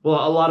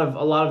 well, a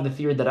lot of the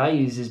theory that I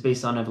use is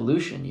based on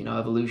evolution. You know,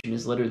 evolution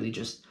is literally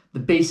just the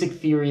basic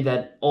theory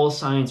that all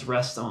science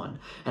rests on.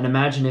 And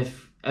imagine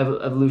if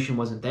evolution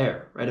wasn't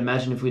there, right?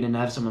 Imagine if we didn't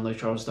have someone like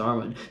Charles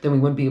Darwin, then we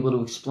wouldn't be able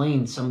to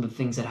explain some of the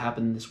things that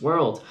happen in this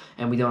world,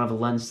 and we don't have a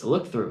lens to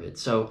look through it.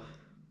 So,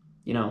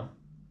 you know,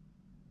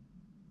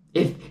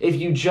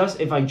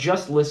 if I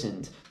just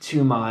listened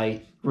to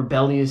my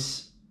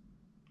rebellious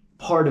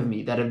part of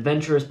me, that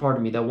adventurous part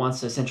of me that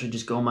wants to essentially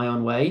just go my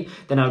own way,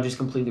 then I would just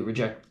completely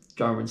reject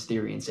Darwin's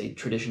theory and say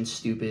tradition's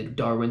stupid,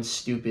 Darwin's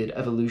stupid,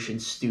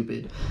 evolution's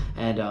stupid,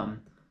 and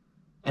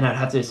I'd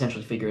have to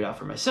essentially figure it out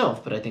for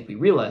myself. But I think we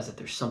realize that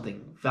there's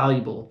something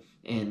valuable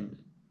in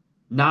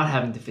not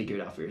having to figure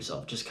it out for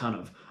yourself, just kind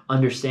of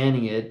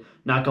understanding it,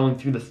 not going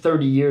through the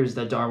 30 years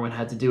that Darwin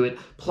had to do it,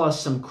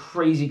 plus some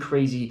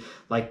crazy,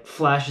 like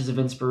flashes of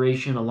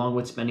inspiration along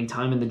with spending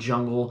time in the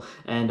jungle,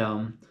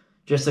 and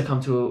just to come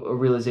to a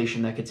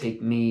realization that could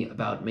take me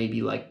about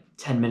maybe like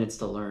 10 minutes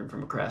to learn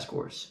from a crash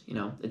course. You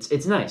know,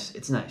 it's nice.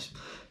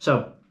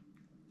 So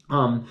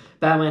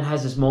Batman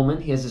has this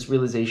moment, he has this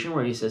realization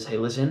where he says, hey,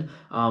 listen,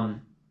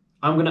 I'm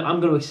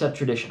gonna accept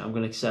tradition. I'm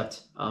gonna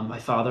accept my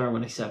father. I'm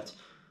gonna accept,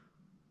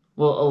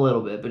 well, a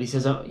little bit, but he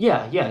says, he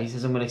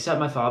says, I'm gonna accept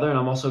my father, and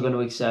I'm also gonna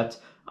accept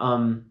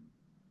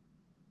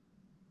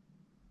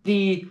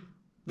the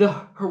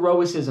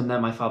heroicism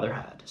that my father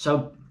had.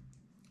 So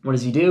what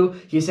does he do?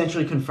 He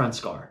essentially confronts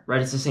Scar,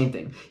 right? It's the same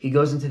thing. He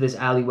goes into this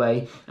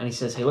alleyway and he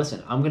says, hey,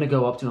 listen, I'm going to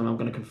go up to him. I'm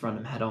going to confront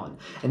him head on.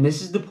 And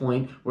this is the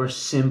point where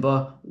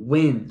Simba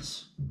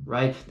wins,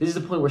 right? This is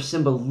the point where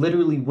Simba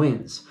literally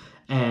wins.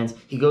 And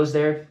he goes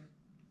there,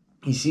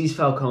 he sees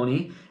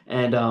Falcone,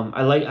 and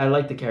I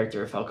like the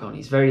character of Falcone.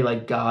 He's very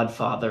like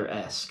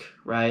Godfather-esque,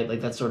 right?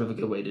 Like that's sort of a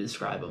good way to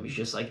describe him. He's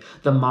just like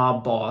the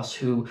mob boss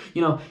who,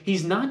 you know,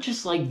 he's not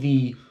just like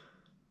the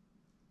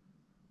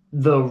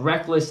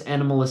reckless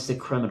animalistic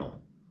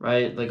criminal,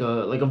 right? Like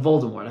a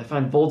Voldemort. I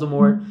find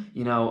Voldemort,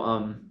 you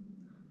know,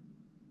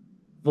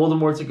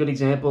 Voldemort's a good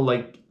example,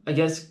 like I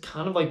guess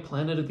kind of like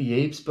Planet of the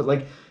Apes, but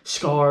like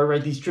Scar,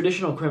 right? These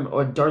traditional criminals,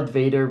 or Darth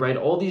Vader, right?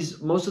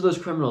 Most of those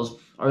criminals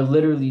are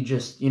literally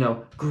just, you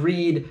know,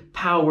 greed,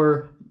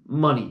 power,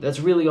 money. That's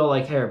really all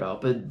I care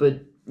about. But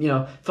you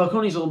know,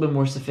 Falcone's a little bit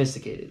more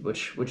sophisticated,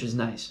 which is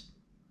nice.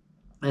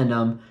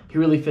 And he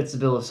really fits the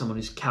bill of someone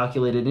who's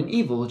calculated and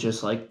evil,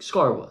 just like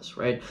Scar was,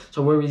 right?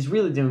 So what he's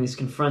really doing is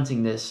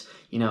confronting this,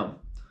 you know,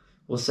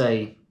 we'll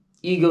say,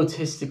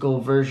 egotistical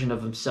version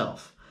of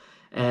himself.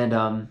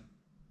 And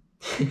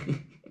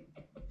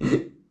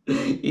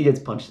He gets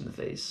punched in the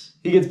face.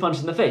 He gets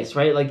punched in the face,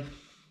 right? Like,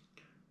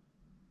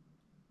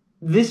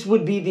 this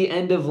would be the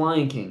end of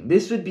Lion King.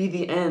 This would be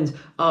the end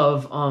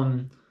of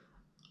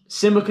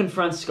Simba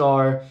confronts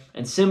Scar,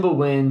 and Simba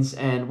wins,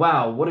 and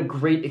wow, what a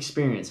great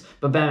experience.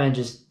 But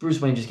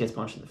Bruce Wayne just gets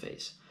punched in the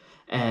face.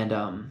 And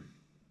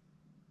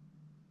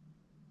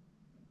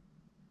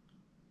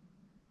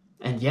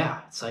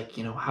yeah, it's like,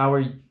 how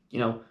are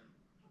you,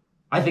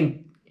 I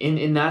think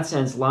in that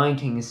sense, Lion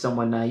King is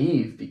somewhat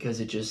naive, because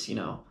it just,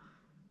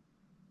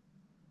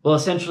 well,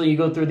 essentially you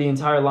go through the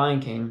entire Lion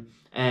King,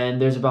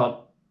 and there's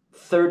about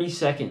 30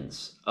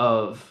 seconds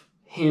of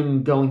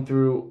him going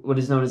through what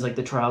is known as like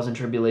the trials and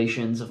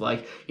tribulations of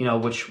like,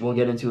 which we'll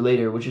get into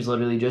later, which is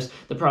literally just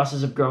the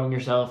process of growing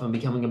yourself and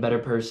becoming a better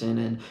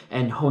person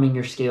and honing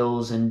your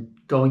skills and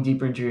going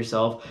deeper into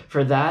yourself.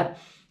 For that,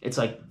 it's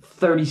like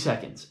 30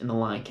 seconds in The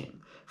Lion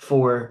King.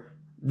 For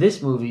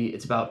this movie,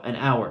 it's about an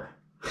hour,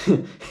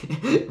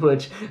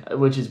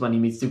 which is when he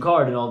meets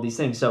Ducard and all these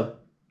things. So,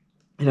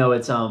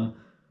 it's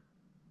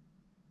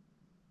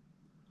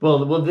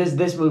well,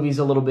 this movie's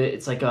a little bit.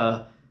 It's like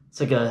a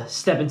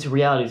step into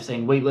reality of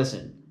saying, wait,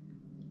 listen.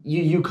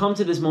 You come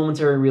to this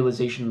momentary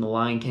realization in The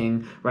Lion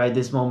King, right?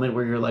 This moment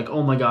where you're like,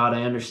 oh my God,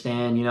 I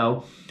understand,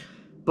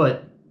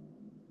 But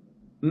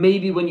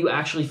maybe when you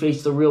actually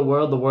face the real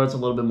world, the world's a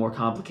little bit more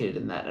complicated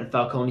than that. And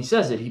Falcone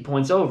says it. He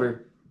points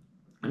over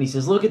and he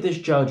says, look at this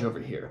judge over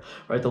here,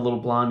 right? The little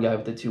blonde guy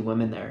with the two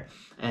women there.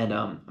 And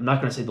I'm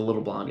not going to say the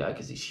little blonde guy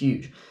because he's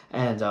huge.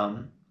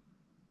 And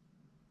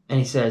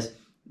he says,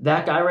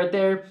 that guy right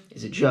there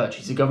is a judge.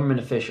 He's a government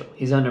official.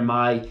 He's under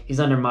my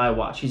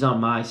watch. He's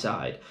on my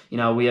side.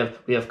 We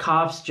have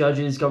cops,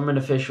 judges, government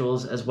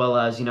officials, as well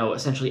as,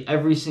 essentially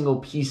every single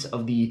piece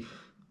of the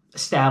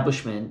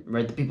establishment,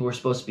 right? The people who are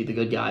supposed to be the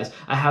good guys.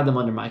 I have them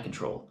under my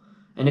control.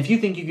 And if you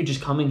think you could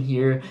just come in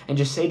here and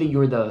just say that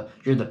you're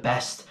the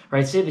best,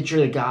 right? Say that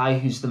you're the guy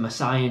who's the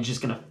Messiah and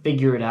just gonna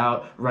figure it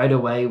out right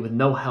away with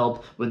no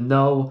help, with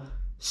no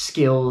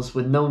skills,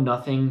 with no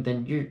nothing,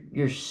 then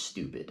you're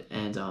stupid.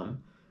 And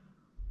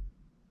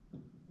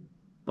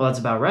well, that's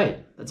about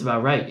right. That's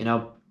about right.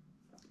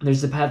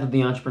 There's the path of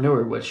the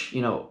entrepreneur, which,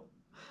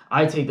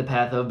 I take the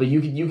path of, but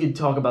you could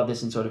talk about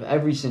this in sort of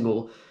every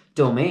single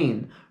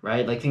domain,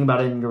 right? Like, think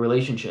about it in your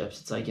relationships.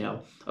 It's like,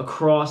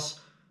 across,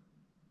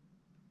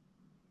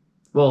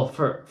 well,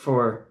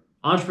 for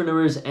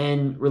entrepreneurs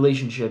and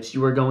relationships,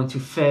 you are going to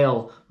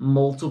fail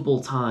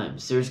multiple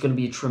times. There's going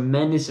to be a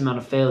tremendous amount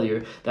of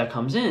failure that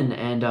comes in,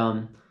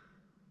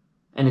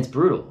 and it's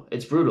brutal.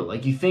 It's brutal.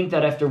 Like, you think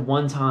that after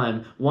one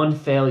time, one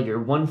failure,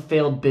 one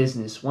failed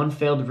business, one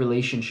failed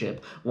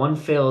relationship, one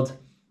failed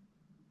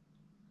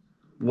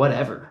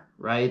whatever,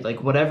 right?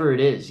 Like, whatever it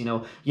is,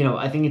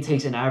 I think it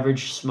takes an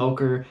average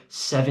smoker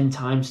 7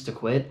 times to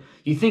quit.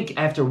 You think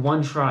after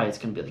one try, it's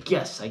going to be like,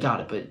 yes, I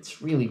got it, but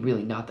it's really,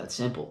 really not that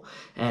simple.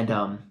 And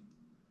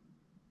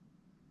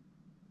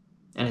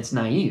it's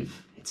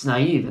naive. It's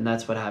naive, and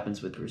that's what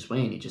happens with Bruce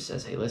Wayne. He just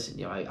says, hey,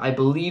 listen, I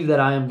believe that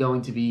I am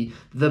going to be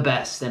the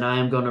best, and I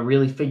am going to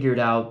really figure it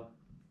out,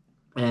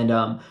 and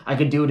I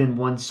could do it in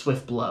one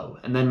swift blow,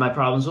 and then my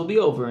problems will be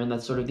over, and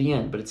that's sort of the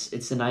end. But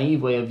it's a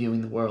naive way of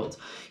viewing the world.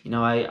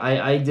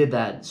 I did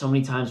that so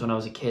many times when I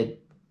was a kid.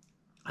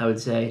 I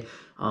would say,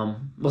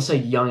 we'll say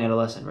young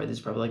adolescent, right? This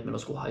is probably like middle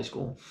school, high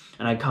school.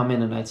 And I'd come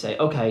in and I'd say,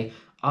 okay,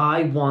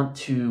 I want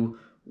to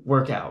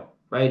work out.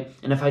 Right?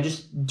 And if I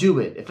just do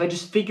it, if I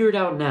just figure it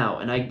out now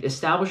and I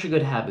establish a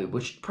good habit,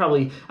 which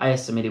probably I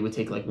estimated would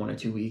take like 1 or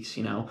 2 weeks,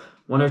 1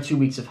 or 2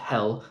 weeks of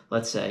hell,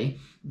 let's say,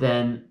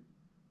 then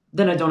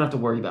I don't have to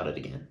worry about it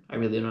again. I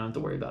really don't have to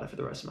worry about it for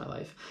the rest of my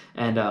life.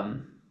 And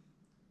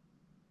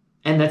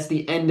that's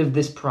the end of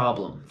this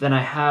problem. Then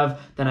I have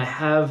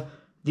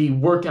the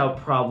workout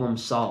problem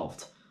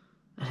solved.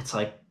 And it's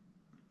like,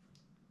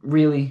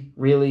 really,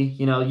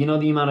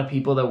 the amount of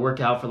people that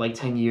work out for like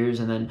 10 years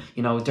and then,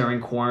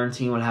 during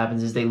quarantine, what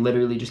happens is they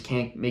literally just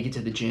can't make it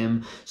to the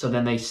gym. So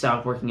then they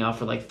stop working out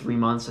for like 3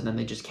 months and then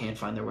they just can't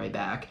find their way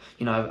back.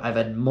 I've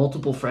had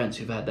multiple friends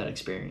who've had that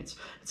experience.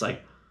 It's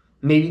like,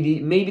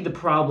 maybe the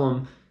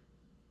problem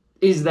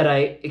is that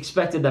I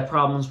expected that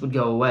problems would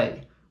go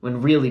away,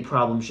 when really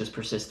problems just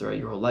persist throughout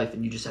your whole life,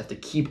 and you just have to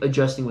keep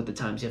adjusting with the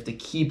times. You have to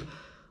keep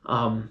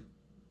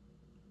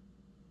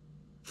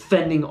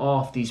fending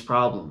off these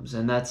problems,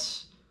 and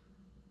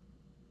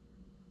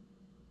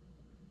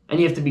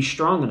you have to be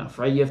strong enough,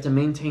 right? You have to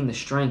maintain the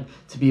strength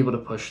to be able to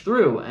push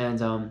through.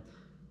 And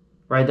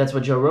right, that's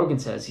what Joe Rogan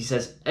says. He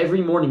says,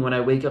 every morning when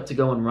I wake up to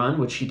go and run,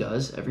 which he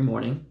does every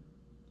morning,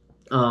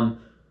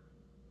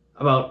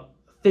 about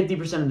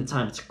 50% of the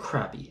time it's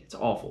crappy, it's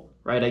awful,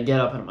 right? I get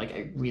up and I'm like,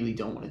 I really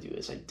don't want to do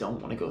this. I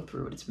don't want to go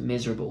through it. It's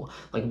miserable.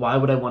 Like, why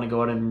would I want to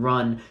go out and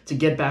run to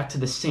get back to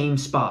the same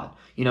spot?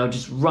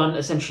 Just run,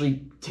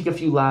 essentially take a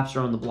few laps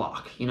around the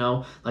block,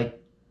 like,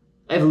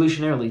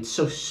 evolutionarily, it's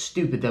so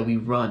stupid that we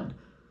run.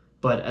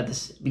 But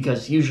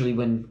because usually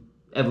when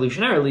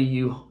evolutionarily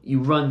you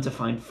run to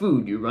find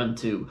food, you run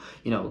to,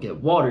 get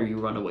water, you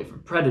run away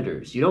from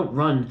predators. You don't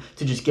run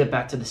to just get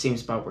back to the same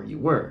spot where you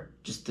were,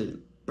 just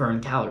to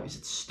burn calories.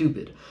 It's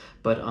stupid.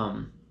 But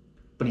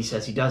but he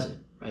says he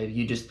doesn't. Right?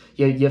 You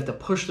have to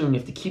push through and you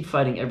have to keep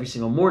fighting every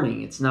single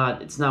morning. It's not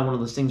one of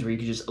those things where you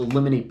can just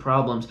eliminate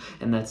problems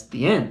and that's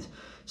the end.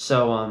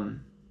 So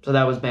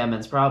that was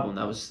Batman's problem.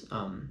 That was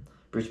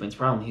Bruce Wayne's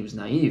problem. He was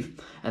naive.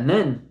 And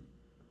then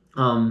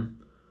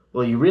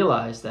well, you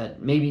realize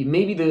that maybe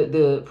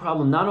the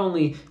problem not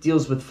only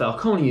deals with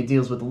Falcone, it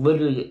deals with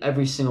literally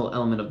every single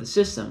element of the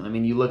system. I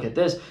mean, you look at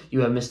this,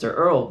 you have Mr.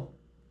 Earl,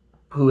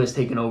 who has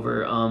taken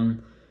over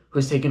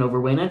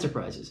Wayne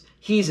Enterprises.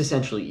 He's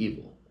essentially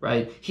evil,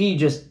 right? He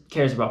just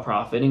cares about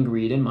profit and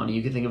greed and money.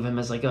 You could think of him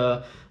as like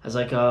a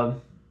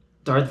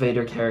Darth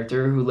Vader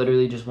character who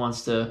literally just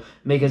wants to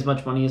make as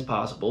much money as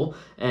possible.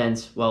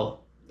 And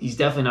well, he's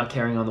definitely not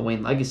carrying on the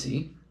Wayne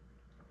legacy.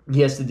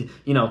 He has to,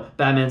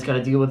 Batman's got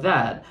to deal with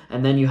that.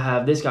 And then you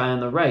have this guy on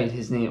the right,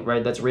 his name,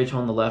 right, that's Rachel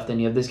on the left, and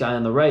you have this guy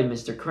on the right,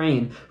 Mr.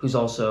 Crane, who's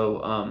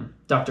also,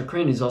 Dr.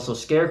 Crane, who's also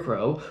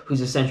Scarecrow,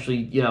 who's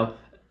essentially,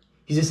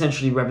 he's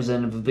essentially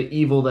representative of the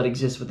evil that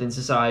exists within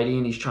society,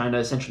 and he's trying to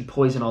essentially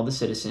poison all the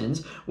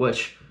citizens,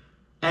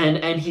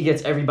 and he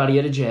gets everybody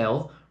out of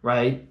jail,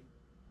 right?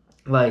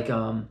 Like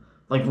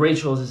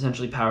Rachel is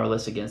essentially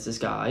powerless against this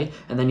guy,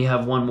 and then you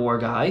have one more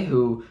guy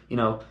who,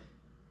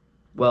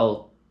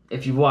 well,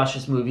 if you've watched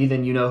this movie,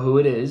 then you know who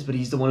it is, but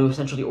he's the one who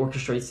essentially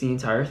orchestrates the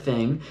entire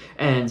thing.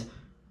 And,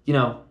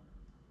 well,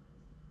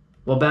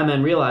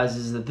 Batman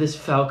realizes that this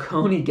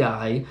Falcone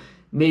guy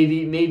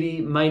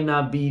maybe might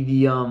not be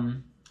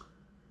the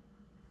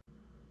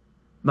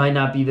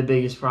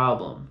biggest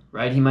problem,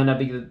 right? He might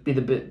not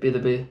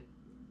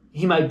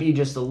he might be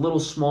just a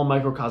little small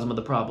microcosm of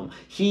the problem.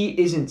 He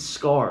isn't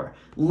Scar.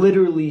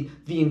 Literally,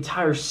 the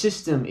entire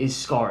system is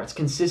Scar. It's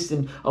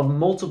consistent of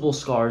multiple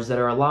scars that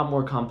are a lot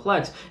more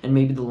complex, and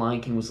maybe the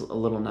Lion King was a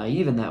little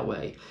naive in that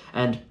way.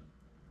 And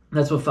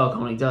that's what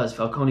Falcone does.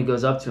 Falcone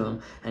goes up to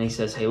him, and he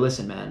says, hey,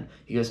 listen, man.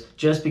 He goes,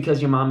 just because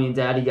your mommy and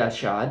daddy got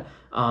shot,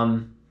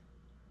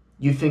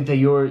 you think that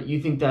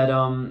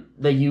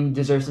you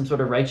deserve some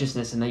sort of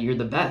righteousness and that you're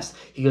the best.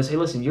 He goes, hey,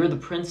 listen, you're the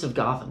Prince of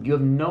Gotham. You have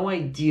no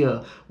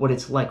idea what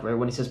it's like, right?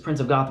 When he says Prince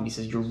of Gotham, he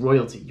says you're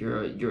royalty.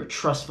 You're a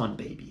trust fund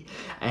baby,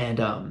 and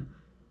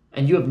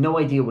you have no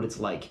idea what it's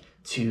like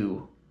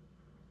to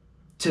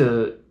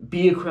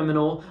be a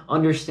criminal,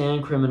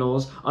 understand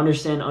criminals,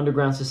 understand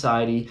underground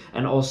society,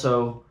 and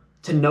also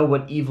to know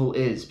what evil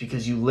is,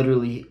 because you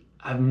literally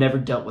have never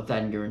dealt with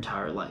that in your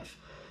entire life.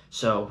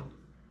 So,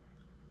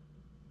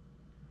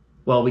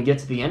 well, we get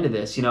to the end of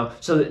this,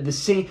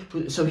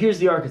 so here's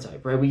the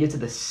archetype, right? We get to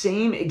the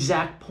same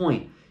exact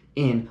point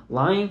in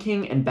Lion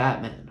King and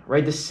Batman,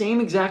 right? The same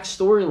exact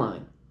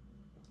storyline.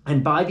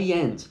 And by the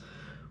end,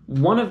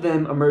 one of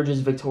them emerges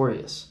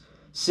victorious.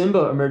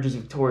 Simba emerges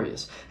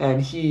victorious,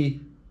 and he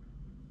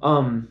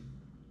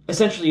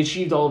essentially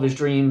achieved all of his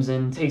dreams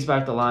and takes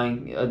back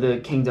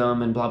the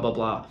kingdom and blah, blah,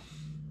 blah.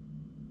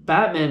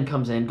 Batman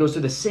comes in, goes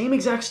through the same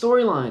exact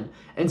storyline,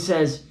 and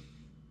says,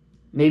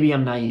 maybe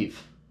I'm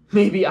naive.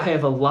 Maybe I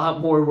have a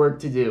lot more work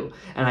to do.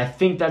 And I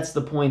think that's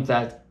the point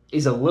that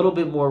is a little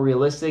bit more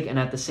realistic, and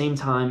at the same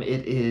time,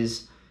 it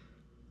is,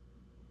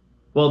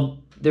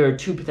 well, there are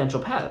two potential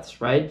paths,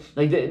 right?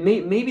 Like,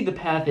 maybe the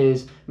path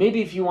is,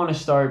 maybe if you want to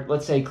start,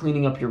 let's say,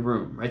 cleaning up your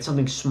room, right?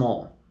 Something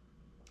small.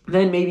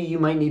 Then maybe you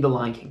might need the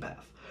Lion King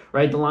path,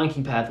 right? The Lion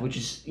King path, which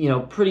is,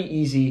 pretty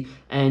easy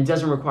and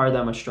doesn't require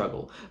that much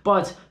struggle.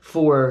 But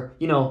for,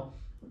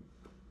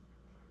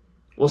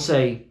 we'll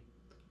say,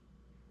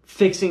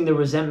 fixing the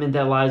resentment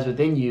that lies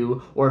within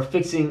you, or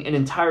fixing an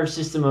entire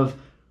system of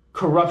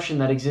corruption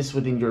that exists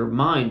within your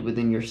mind,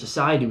 within your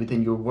society,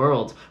 within your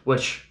world,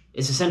 which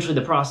is essentially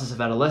the process of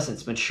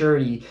adolescence,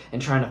 maturity,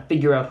 and trying to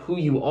figure out who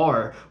you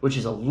are, which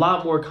is a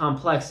lot more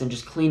complex than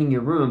just cleaning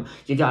your room.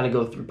 You got to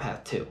go through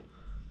path 2.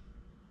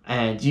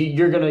 And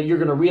you're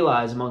gonna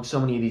realize among so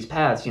many of these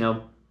paths,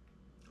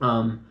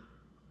 along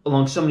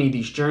so many of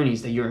these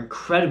journeys, that you're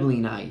incredibly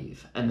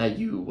naive, and that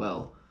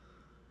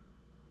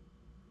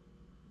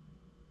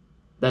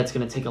that's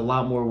going to take a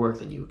lot more work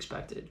than you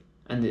expected.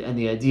 And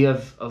the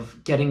idea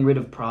of getting rid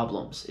of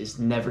problems is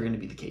never going to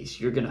be the case.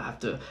 You're going to have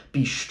to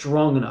be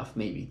strong enough,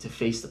 maybe, to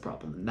face the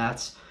problem. And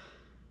that's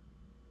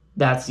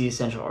the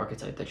essential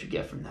archetype that you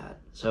get from that.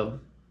 So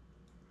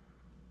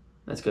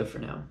that's good for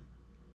now.